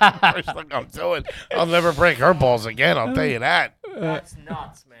 That's the fucking first thing I'm doing. I'll never break her balls again. I'll tell you that. That's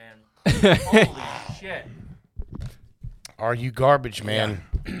nuts, man. Holy shit. Are you garbage, man?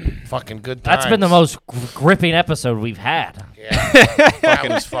 Fucking good times. That's been the most gripping episode we've had. Yeah. That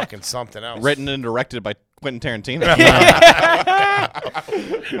was fucking something else. Written and directed by Quentin Tarantino.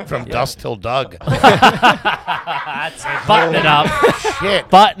 From dusk till Doug. That's it. Button it up. Shit.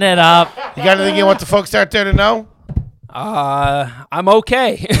 Button it up. You got anything you want the folks out there to know? I'm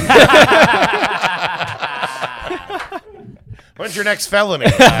okay. When's your next felony?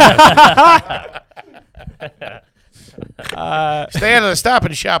 Stay out of the Stop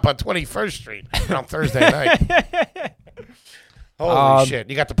and Shop on 21st Street on Thursday night. Holy shit.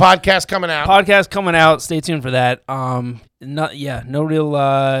 You got the podcast coming out. Podcast coming out. Stay tuned for that. No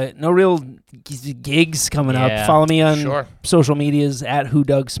real gigs coming Yeah. up. Follow me on Sure. social medias at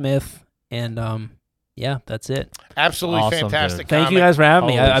 @WhoDougSmith, and yeah, that's it. Absolutely Awesome, fantastic. Thank you comic. guys for having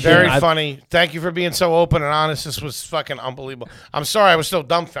me. Holy I've Very been, funny. Thank you for being so open and honest. This was fucking unbelievable. I'm sorry I was so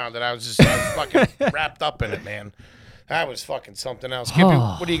dumbfounded. I was fucking wrapped up in it, man. That was fucking something else. Kippy,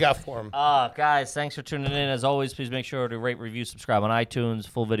 what do you got for him? Guys, thanks for tuning in. As always, please make sure to rate, review, subscribe on iTunes.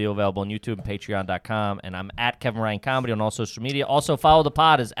 Full video available on YouTube and Patreon.com. And I'm at Kevin Ryan Comedy on all social media. Also, follow the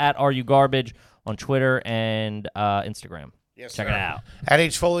pod is at RUGarbage on Twitter and Instagram. Yes, Check sir. it out. At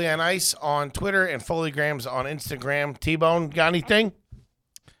H Foley on Ice on Twitter and Foleygrams on Instagram. T-Bone, got anything?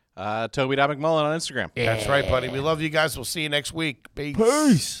 Toby.McMullen on Instagram. That's right, buddy. We love you guys. We'll see you next week.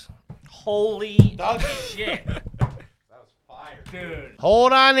 Peace. Holy shit. Dude.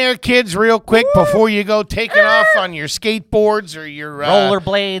 Hold on there, kids, real quick before you go taking off on your skateboards or your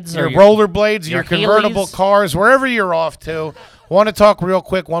Rollerblades. your or rollerblades, your your convertible Heelys. cars, wherever you're off to. Want to talk real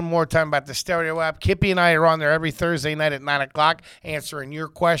quick one more time about the Stereo app. Kippy and I are on there every Thursday night at 9 o'clock answering your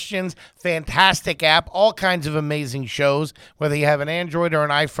questions. Fantastic app. All kinds of amazing shows. Whether you have an Android or an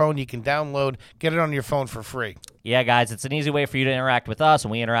iPhone, you can download. Get it on your phone for free. Yeah, guys, it's an easy way for you to interact with us,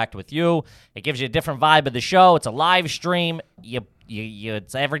 and we interact with you. It gives you a different vibe of the show. It's a live stream.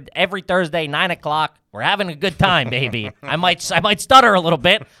 It's every Thursday, 9 o'clock. We're having a good time, baby. I might stutter a little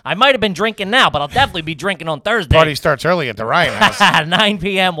bit. I might have been drinking now, but I'll definitely be drinking on Thursday. Party starts early at the Ryan House. 9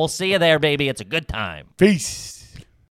 p.m. We'll see you there, baby. It's a good time. Peace.